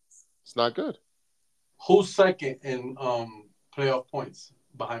playoffs, it's not good. Who's second in playoff points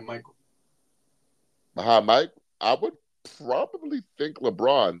behind Michael? Behind Mike, I would probably think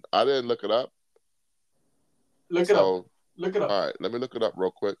LeBron. I didn't look it up. Look it up. So, Look it up. all right, let me look it up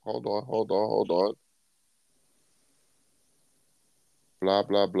real quick. Hold on. Blah,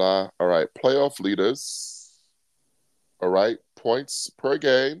 blah, blah. All right, playoff leaders. All right, points per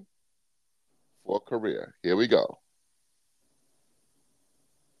game for career. Here we go.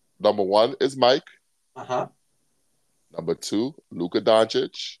 Number 1 is Mike. Uh-huh. Number 2, Luka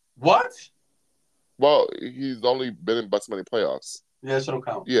Doncic. What? Well, he's only been in but so many playoffs. Yeah, that don't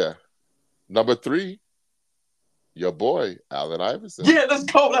count. Yeah. Number 3, your boy, Allen Iverson. Yeah, let's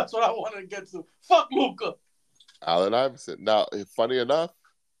go. That's what I wanted to get to. Fuck Luka. Allen Iverson. Now, funny enough,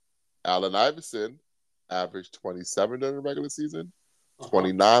 Allen Iverson averaged 27 during the regular season,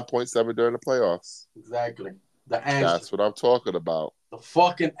 29.7 during the playoffs. Exactly. The answer. That's what I'm talking about. The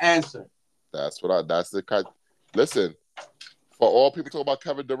fucking answer. That's the kind. Listen, for all people talk about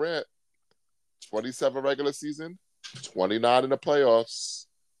Kevin Durant, 27 regular season, 29 in the playoffs.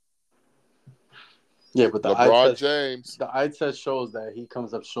 Yeah, but LeBron James. the eye test shows that he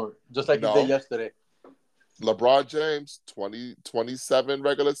comes up short, just like he did No. yesterday. LeBron James, 27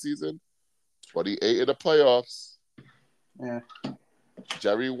 regular season, 28 in the playoffs. Yeah.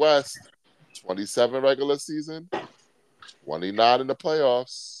 Jerry West, 27 regular season, 29 in the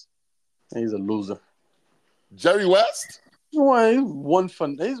playoffs. He's a loser. Jerry West? Well, he's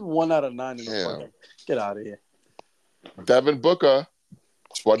 1 out of 9 in the Damn. fucking. Get out of here. Devin Booker,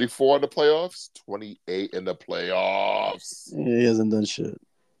 24 in the playoffs, 28 in the playoffs. Yeah, he hasn't done shit.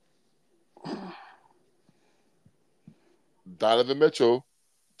 Donovan Mitchell,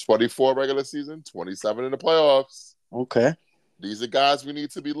 24 regular season, 27 in the playoffs. Okay. These are guys we need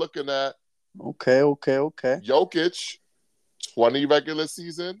to be looking at. Okay. Jokic, 20 regular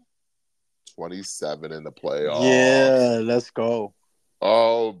season, 27 in the playoffs. Yeah, let's go.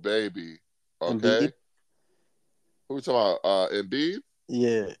 Oh, baby. Okay. Embiid? Who we talking about? Embiid?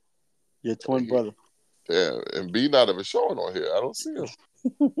 Yeah. Your twin brother. Damn, Embiid not even showing on here. I don't see him.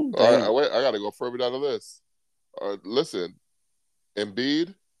 All right, wait, I got to go further down the list. Listen,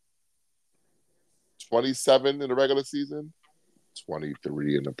 Embiid, 27 in the regular season,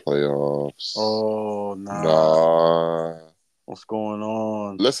 23 in the playoffs. Oh, nah. What's going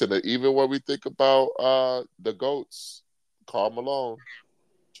on? Listen, even when we think about the GOATs, Karl Malone,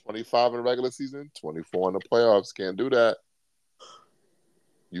 25 in the regular season, 24 in the playoffs. Can't do that.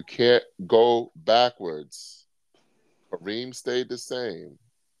 You can't go backwards. Kareem stayed the same.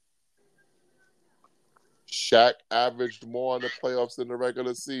 Shaq averaged more in the playoffs than the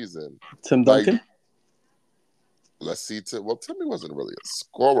regular season. Tim Duncan? Let's see. Well, Timmy wasn't really a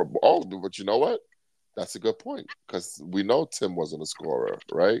scorer. Oh, but you know what? That's a good point because we know Tim wasn't a scorer,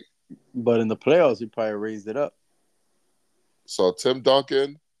 right? But in the playoffs, he probably raised it up. So Tim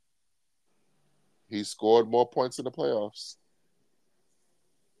Duncan, he scored more points in the playoffs.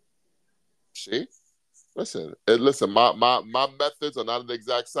 See? Listen. My methods are not an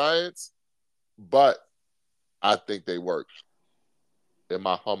exact science, but I think they work. In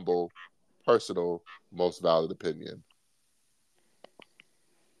my humble, personal, most valid opinion.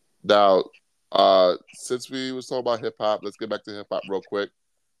 Now, since we was talking about hip hop, let's get back to hip hop real quick.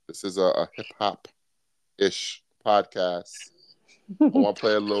 This is a hip hop ish podcast. I want to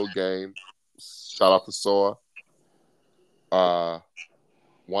play a little game. Shout out to Soar.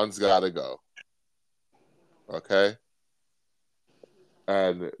 One's gotta go. Okay.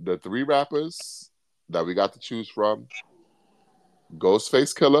 And the 3 rappers that we got to choose from: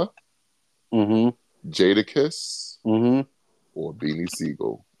 Ghostface Killer, Jadakiss, or Beanie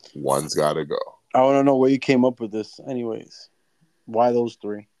Siegel. One's gotta go. I want to know where you came up with this. Anyways, why those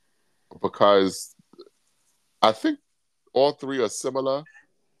 3? Because I think all 3 are similar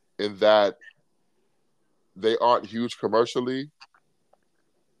in that they aren't huge commercially,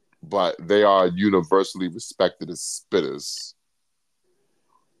 but they are universally respected as spitters.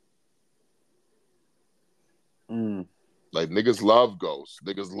 Like, niggas love Ghost.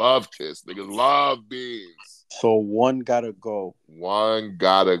 Niggas love Kiss. Niggas love Beans. So one gotta go. One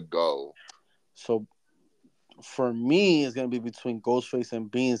gotta go. So for me, it's gonna be between Ghostface and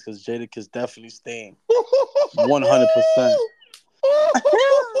Beans because Jadakiss definitely staying. 100%.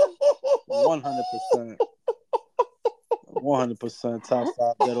 100%. 100%. Top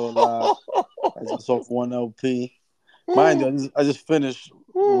 5 Dead or Alive. I just off 1 LP. Mind you, I just finished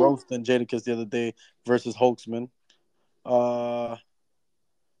roasting Jadakiss the other day versus Hoaxman.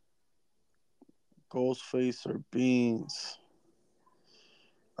 Ghostface or Beans?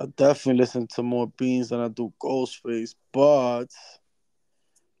 I definitely listen to more Beans than I do Ghostface, but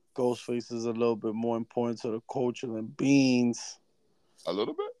Ghostface is a little bit more important to the culture than Beans. A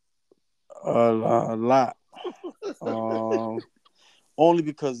little bit? A lot. Only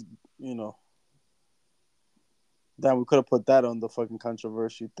because, damn, we could have put that on the fucking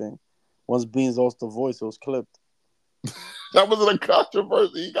controversy thing. Once Beans lost the voice, it was clipped. That wasn't a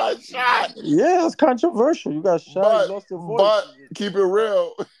controversy. He got shot. Yeah, it's controversial. You got shot, you lost your voice. But keep it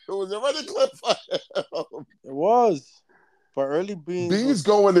real. It was already clipped for him. It was. But early Beans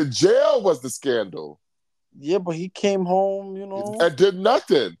going to jail was the scandal. Yeah, but he came home, and did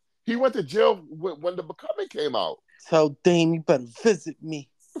nothing. He went to jail when The Becoming came out. Tell Dame you better visit me.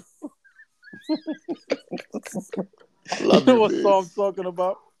 You know what song I'm talking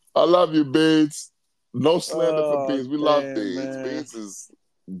about? I love you, Beans. No slander for Beans. We love Beans. Man. Beans is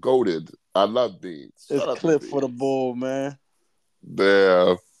goated. I love Beans. It's clip for the bull, man.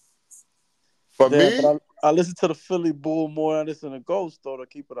 Damn. For me, I listen to the Philly Bull more than I listen to Ghost, though, to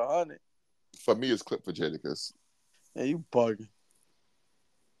keep it 100. For me, it's clip for Jadakiss. Yeah, you bugging.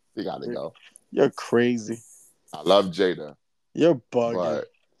 You gotta go. You're crazy. I love Jada, You're bugging. but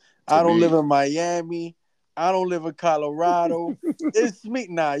to I don't live me, in Miami. I don't live in Colorado. It's me.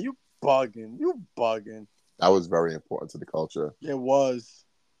 Nah, you bugging. You bugging. that was very important to the culture. It was.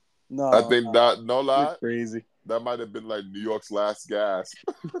 I No, think that, no you're lie, crazy. that might have been like New York's last gasp.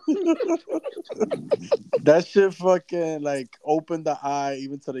 That shit fucking like opened the eye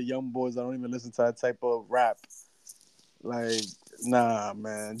even to the young boys. I don't even listen to that type of rap. Like, nah,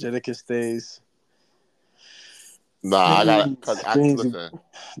 man. Jadakiss stays. Nah, I gotta, cause Beans, listen,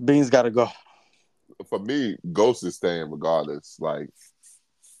 Beans gotta go. for me, Ghost is staying regardless. Like,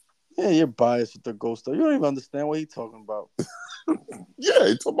 Yeah, you're biased with the ghost though. You don't even understand what he's talking about. yeah,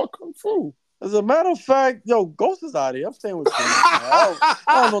 he talking about kung fu. As a matter of fact, yo, Ghost is out of here. I'm staying with Beans, man. I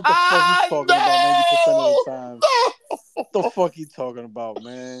don't know what the fuck he's talking about 90% of the No, time. no. What the fuck he talking about,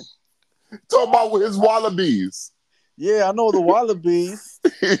 man? Talking about with his wallabies. Yeah, I know the Wallabies,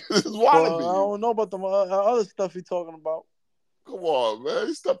 His but I wallabies. don't know about the other stuff he talking about. Come on, man.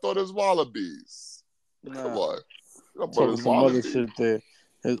 He stepped on his wallabies. Come Nah, on. Come on, talking his some other wallabies. shit there.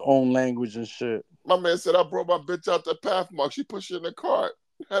 His own language and shit. My man said, I brought my bitch out the Pathmark. She pushed in the cart.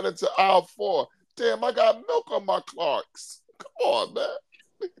 Headed to aisle 4. Damn, I got milk on my Clarks. Come on, man.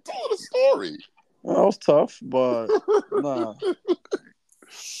 He told the story. Well, that was tough, but nah. I,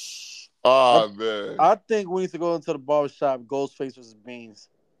 Oh, man. I think we need to go into the barbershop, Ghostface versus Beans.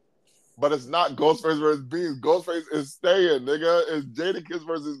 But it's not Ghostface versus Beans. Ghostface is staying, nigga. It's Jadakiss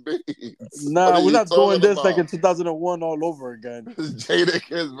versus Beans. What Nah, are we're you not doing talking this like about? in 2001 all over again. It's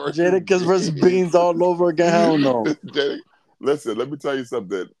Jadakiss versus Jadakiss versus Beans. Beans all over again. Hell no. Listen, let me tell you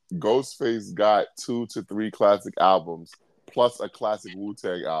something. Ghostface got 2 to 3 classic albums plus a classic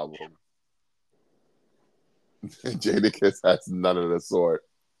Wu-Tang album. Jadakiss has none of the sort.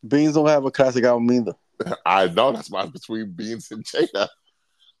 Beans don't have a classic album either. I know that's why it's between Beans and Jada.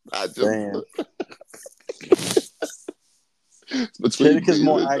 I just Damn. it's between Jadakiss Beans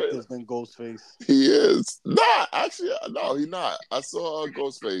more and Jada. active than Ghostface. He is. Nah, actually, no, he's not. I saw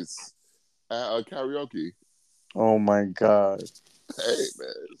Ghostface at karaoke. Oh my god. Hey,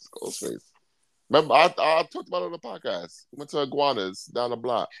 man, it's Ghostface. Remember, I talked about it on the podcast. We went to Iguanas down the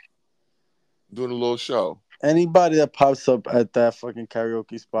block, doing a little show. Anybody that pops up at that fucking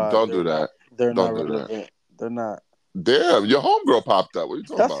karaoke spot, Don't do that. they're not Don't do that. relevant. They're not. Damn, your homegirl popped up. What are you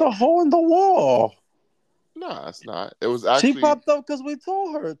talking That's about? a hole in the wall. Nah, it's not. It was She actually popped up because we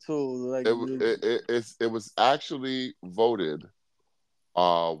told her to. Like, it was actually voted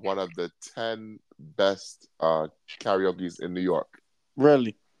one of the 10 best karaoke's in New York.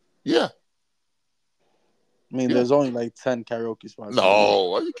 really? Yeah, I mean, yeah. there's only like 10 karaoke spots.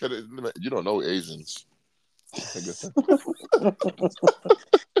 No, are you kidding? You don't know Asians.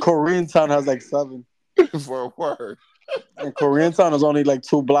 Koreatown has like 7. For a word. And Koreatown is only like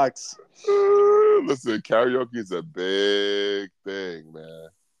 2 blocks. Listen, karaoke is a big thing, man.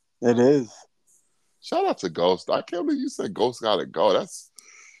 It is. Shout out to Ghost. I can't believe you said Ghost gotta go. That's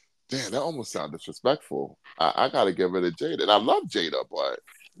damn, that almost sounds disrespectful. I gotta get rid of Jada. And I love Jada, but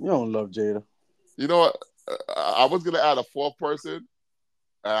You don't love Jada. you know what? I was gonna add a 4th person,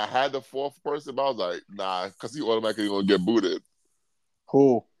 and I had the 4th person, but I was like, nah, because he automatically gonna get booted.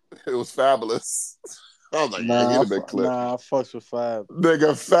 Who? It was Fabulous. I was like, yeah, he'd Nah, have been clipped. I fucks with Fab.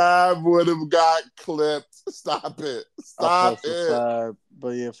 Nigga, Fab would have got clipped. Stop it. I Stop fucks with it. Fab. But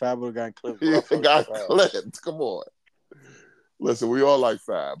yeah, Fab would have gotten clipped. But He I fucks got with Fab. clipped. Come on. Listen, we all like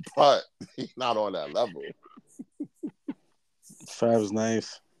Fab, but he's not on that level. Fab's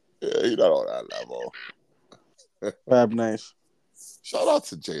nice. Yeah, he's not on that level. Fab nice. Shout out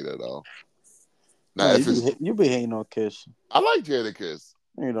to Jada though. Now, No, if it's you be hating on Kiss. I like Jadakiss.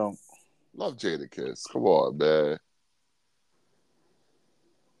 You don't. Love Jadakiss. Come on, man.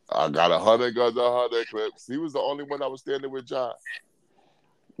 I got 100 guns, 100 clips. He was the only one that was standing with John.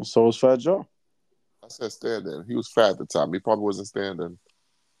 So was Fat Joe. I said standing. He was fat at the time. He probably wasn't standing.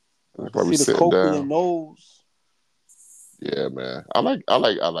 He I was can probably see the sitting coke in your down. nose. Yeah, man. I like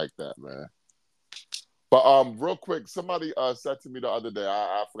that, man. But real quick, somebody said to me the other day,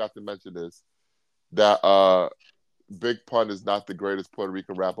 I forgot to mention this, that Big Pun is not the greatest Puerto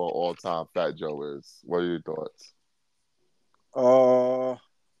Rican rapper of all time. Fat Joe is. What are your thoughts? I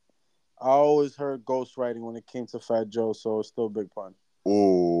always heard ghostwriting when it came to Fat Joe, so it's still Big Pun.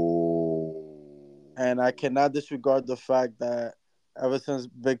 Ooh. And I cannot disregard the fact that ever since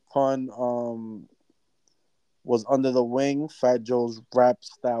Big Pun was under the wing, Fat Joe's rap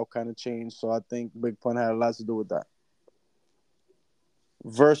style kind of changed. So I think Big Pun had a lot to do with that.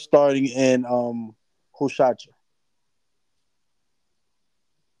 Verse starting in Who Shot You?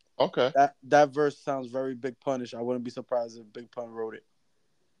 Okay. That verse sounds very Big Punish. I wouldn't be surprised if Big Pun wrote it.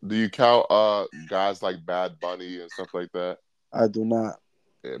 Do you count guys like Bad Bunny and stuff like that? I do not.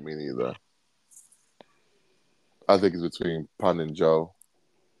 Yeah, me neither. I think it's between Pun and Joe,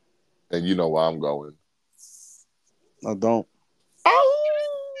 and you know where I'm going. I don't.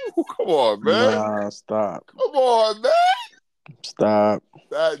 Oh, come on, man! Nah, stop. Come on, man! Stop.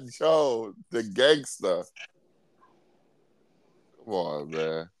 That Joe, the gangster. Come on,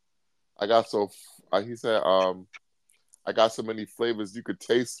 man. I got so. He said, I got so many flavors you could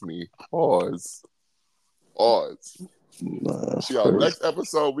taste me. Pause. Pause. Nah, that's Yo, crazy. next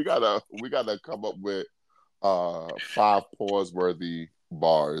episode we gotta come up with 5 pause worthy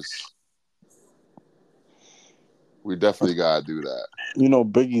bars. We definitely gotta do that. You know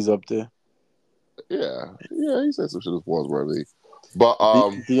Biggie's up there. Yeah, yeah, he said some shit is pause worthy. But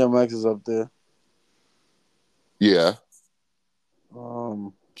DMX is up there. yeah,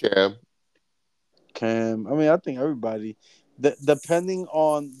 Um, Cam, Cam. I mean, I think everybody. Depending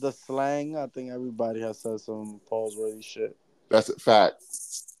on the slang, I think everybody has said some Paul's-worthy shit. that's a fact.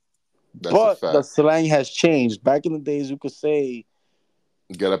 That's a But the fact. slang has changed. Back in the days, you could say,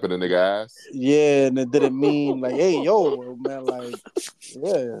 Get up in the nigga ass. yeah, and it didn't mean like, hey, yo, man, like,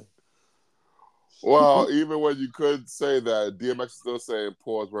 yeah. Well, even when you could say that, DMX is still saying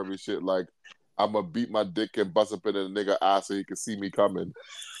pause worthy shit like I'm gonna beat my dick and bust up in a nigga ass so he can see me coming.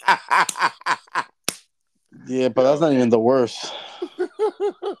 Yeah, but that's not even the worst.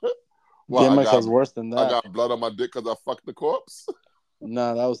 Well, DMX has worse than I that. got blood on my dick because I fucked the corpse.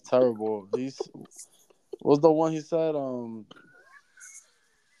 Nah, that was terrible. What was the one he said? Well,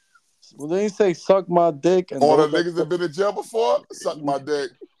 then he say suck my dick and All the those niggas that been in jail before, suck my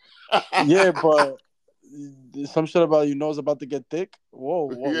dick. yeah, but some shit about you know it's about to get thick. Whoa,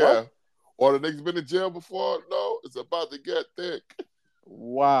 what? Yeah. All the niggas been in jail before? No, it's about to get thick.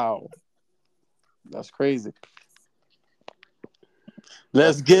 Wow, that's crazy.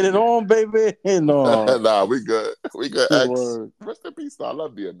 Let's get it on, baby. No, Nah, we good. We good, X. word. Rest in peace, though. I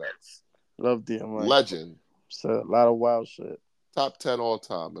love DMX. Love DMX. Legend. So, a lot of wild shit. Top 10 all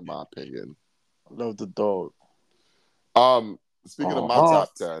time, in my opinion. Love the dog. Speaking of my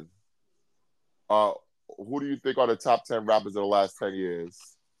top 10, who do you think are the top 10 rappers of the last 10 years?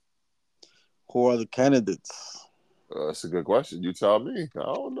 Who are the candidates? That's a good question. You tell me. I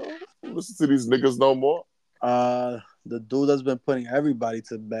don't know. Listen to these niggas no more. The dude that's been putting everybody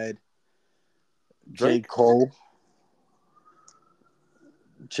to bed. Drake? J. Cole.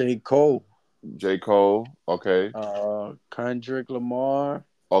 J. Cole. J. Cole. Okay. Kendrick Lamar.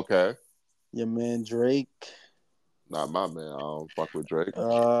 Okay. Your man Drake. Not my man. I don't fuck with Drake.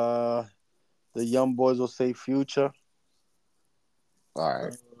 The young boys will say Future. All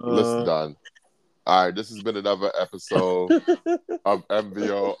right. List done. All right. This has been another episode of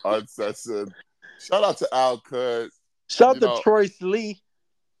MVO Uncensored. Shout out to Al Cood. Shout out to Troyce Lee.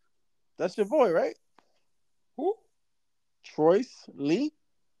 That's your boy, right? Who? Troyce Lee?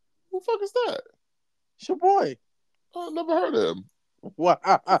 Who the fuck is that? It's your boy. I never heard of him.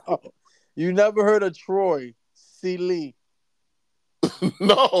 Wow. You never heard of Troy C. Lee?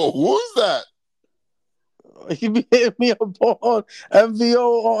 No. Who's that? He be hitting me up on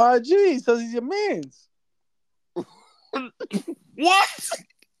MVO on IG. He says he's your man's. What?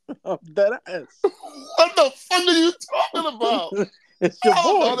 I'm dead ass. What the fuck are you talking about? It's your I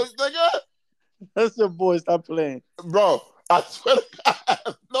don't boy. know this nigga. That's your boy. Stop playing. Bro, I swear to God, I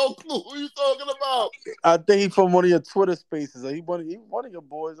have no clue who you talking about. I think he's from one of your Twitter spaces. He one of your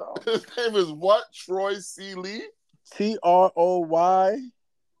boys. His name is what? Troy C. Lee? Troyce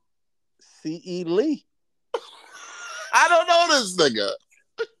Lee. I don't know this nigga.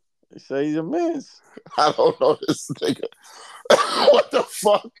 He say he's your man's. I don't know this nigga. What the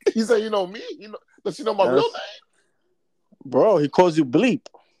fuck? He said, you know me? Does he know my real name? Bro, he calls you Bleep.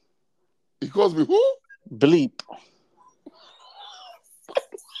 He calls me who? Bleep.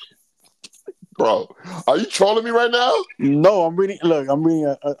 Bro, are you trolling me right now? No, I'm reading a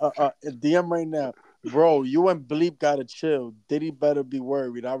DM right now. Bro, you and Bleep gotta chill. Diddy better be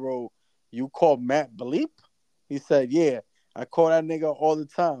worried. I wrote, you called Matt Bleep? He said, yeah. I call that nigga all the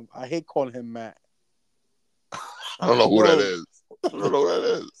time. I hate calling him Matt. I don't know who that is. I don't know who that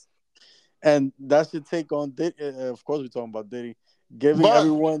is. And that's your take on Diddy. Of course, we're talking about Diddy. Giving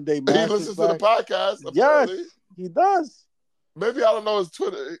everyone they masters he listens back. to the podcast, apparently. Yes, he does. Maybe I don't know his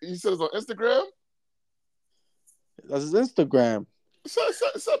Twitter. He said it's on Instagram? That's his Instagram.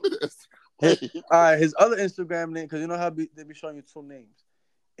 Send me the Instagram. His other Instagram name, because you know how they be showing you two names,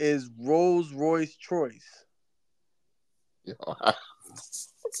 is Rolls Royce Troyce. Yo,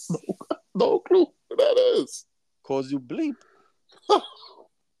 no clue who that is. Calls you Bleep.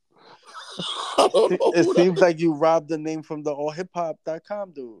 don't know It who seems that like you robbed the name from the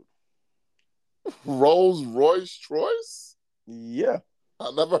allhiphop.com dude. is. Rolls Royce Choice? Yeah.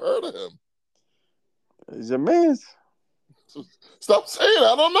 I never heard of him. It's your man's. Stop saying it.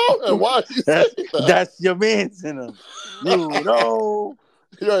 I don't know him. Why are you saying that? That's your man's in him. You know.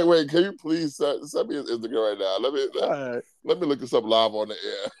 Wait, can you please send me his Instagram right now? Let me look this up live on the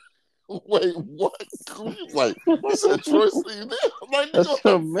air. Wait, what? Like, you said Troy Steve there? I'm like, That's nigga, your what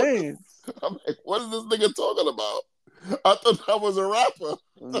the fuck? man's. I'm like, what is this nigga talking about? I thought that was a rapper.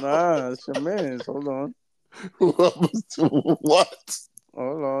 Nah, it's your man's. Hold on. What?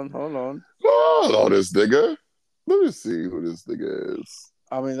 Hold on. Oh, this nigga. Let me see who this nigga is.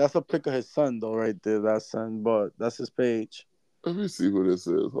 I mean, that's a pic of his son, though, right there. That son, but that's his page. Let me see who this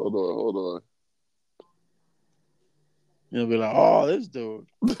is. Hold on. You'll be like, oh, this dude.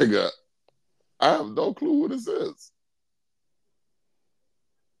 Nigga, I have no clue who this is.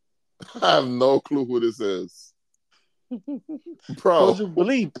 I have no clue who this is. Bro. Told you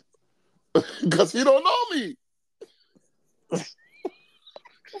bleep. Because he don't know me.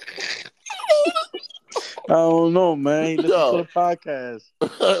 I don't know, man. He listens to the podcast.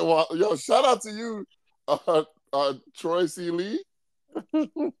 Well, yo, shout out to you, Troy C. Lee.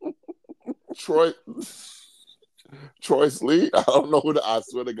 Troy Lee. I don't know I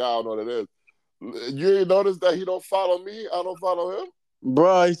swear to God, I don't know what it is. You ain't noticed that he don't follow me? I don't follow him?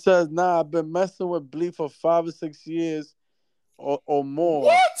 Bro, he says, nah, I've been messing with Bleep for 5 or 6 years or more.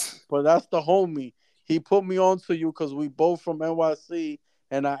 What? But that's the homie. He put me on to you because we both from NYC,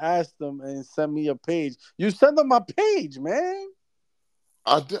 and I asked him and sent me a page. You send him my page, man.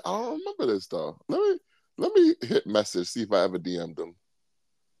 I don't remember this, though. Let me hit message, see if I ever DM'd him.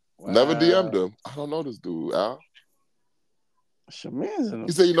 Wow. Never DM'd him. I don't know this dude, Al.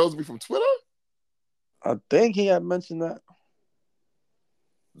 He said he knows me from Twitter? I think he had mentioned that.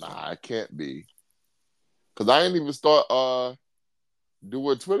 Nah, it can't be. Because I didn't even start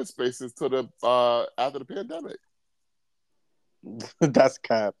doing Twitter spaces till after the pandemic. That's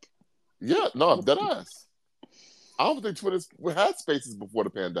cap. Yeah, no, dead ass. I don't think Twitter had spaces before the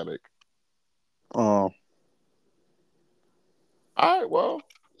pandemic. Oh. All right, well,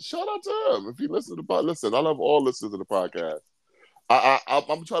 shout out to him. If he listens to the podcast, listen, I love all listeners to the podcast.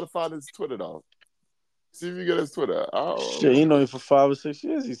 I'm trying to find his Twitter, though. See if you get his Twitter. Shit, he know you for 5 or 6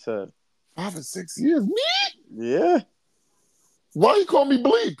 years, he said. 5 or 6 years? Me? Yeah. Why you call me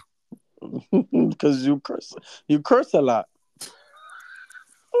Bleep? Because you curse. You curse a lot. I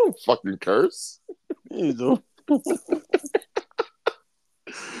don't fucking curse. You do.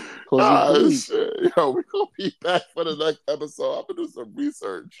 Shit. Yo, we're gonna be back for the next episode. I'm gonna do some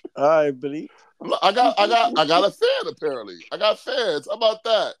research. All right, Bleep. I got a fan apparently. I got fans. How about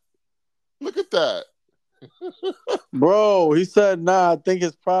that? Look at that. Bro, he said, nah, I think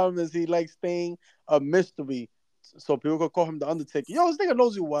his problem is he likes staying a mystery. So people could call him the Undertaker. Yo, this nigga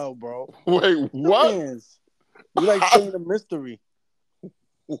knows you well, bro. Wait, what? You like staying a mystery.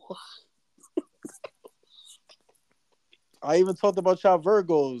 What? I even talked about y'all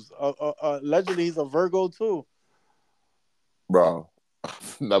Virgos. Allegedly, he's a Virgo too. Bro,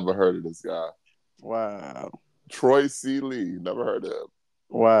 I've never heard of this guy. Wow. Troy C. Lee. Never heard of him.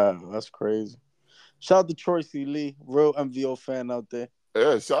 Wow, that's crazy. Shout out to Troy C. Lee, real MVO fan out there.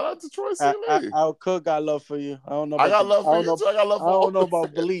 Yeah, shout out to Troy C. Lee. Al Cood got love for you. I don't know. I got love for you too. I got love for I don't know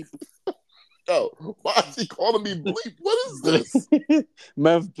about Bleep. Yo, why is he calling me Bleep? What is this?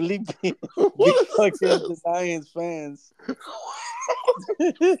 Man, Bleep. What is fucking this? The Lions fans.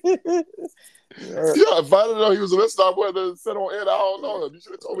 Yeah, if I didn't know he was a listener, I would have said on air. I don't know him. You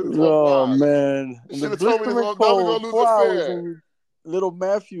should have told me this. Oh man, you should have told me this. Now we're gonna lose a fan. Little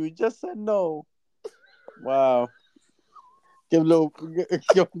Matthew, he just said no. Wow. Give him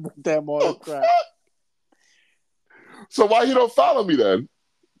damn all the crap. So why he don't follow me then?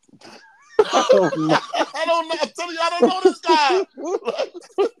 I don't know. I don't know. I'm telling you, I don't know this guy.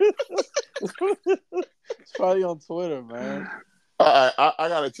 It's probably on Twitter, man. All right, I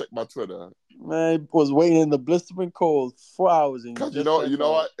gotta check my Twitter. Man, was waiting in the blistering cold 4 hours, and because you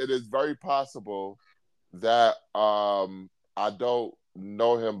know what? It is very possible that I don't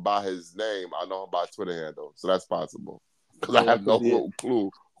know him by his name. I know him by Twitter handle, so that's possible. Because I have no clue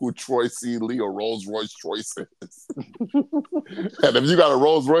who Troy C. Lee or Rolls Royce Choice is. And if you got a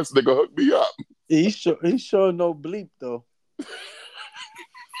Rolls Royce, nigga, hook me up. He sure no Bleep though.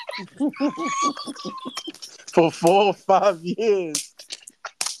 For 4 or 5 years.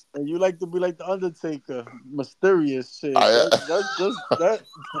 And you like to be like the Undertaker, mysterious shit. That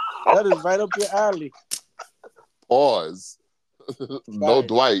is right up your alley. Pause. No Right.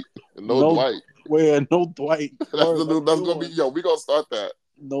 Dwight. No Dwight. Where no Dwight. That's gonna be we gonna start that.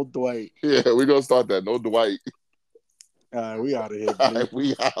 No Dwight. Yeah, we're gonna start that. No Dwight. All right, we out of here, All Bleep. right,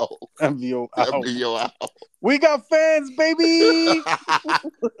 we out. MVO out. MBO out. We got fans, baby.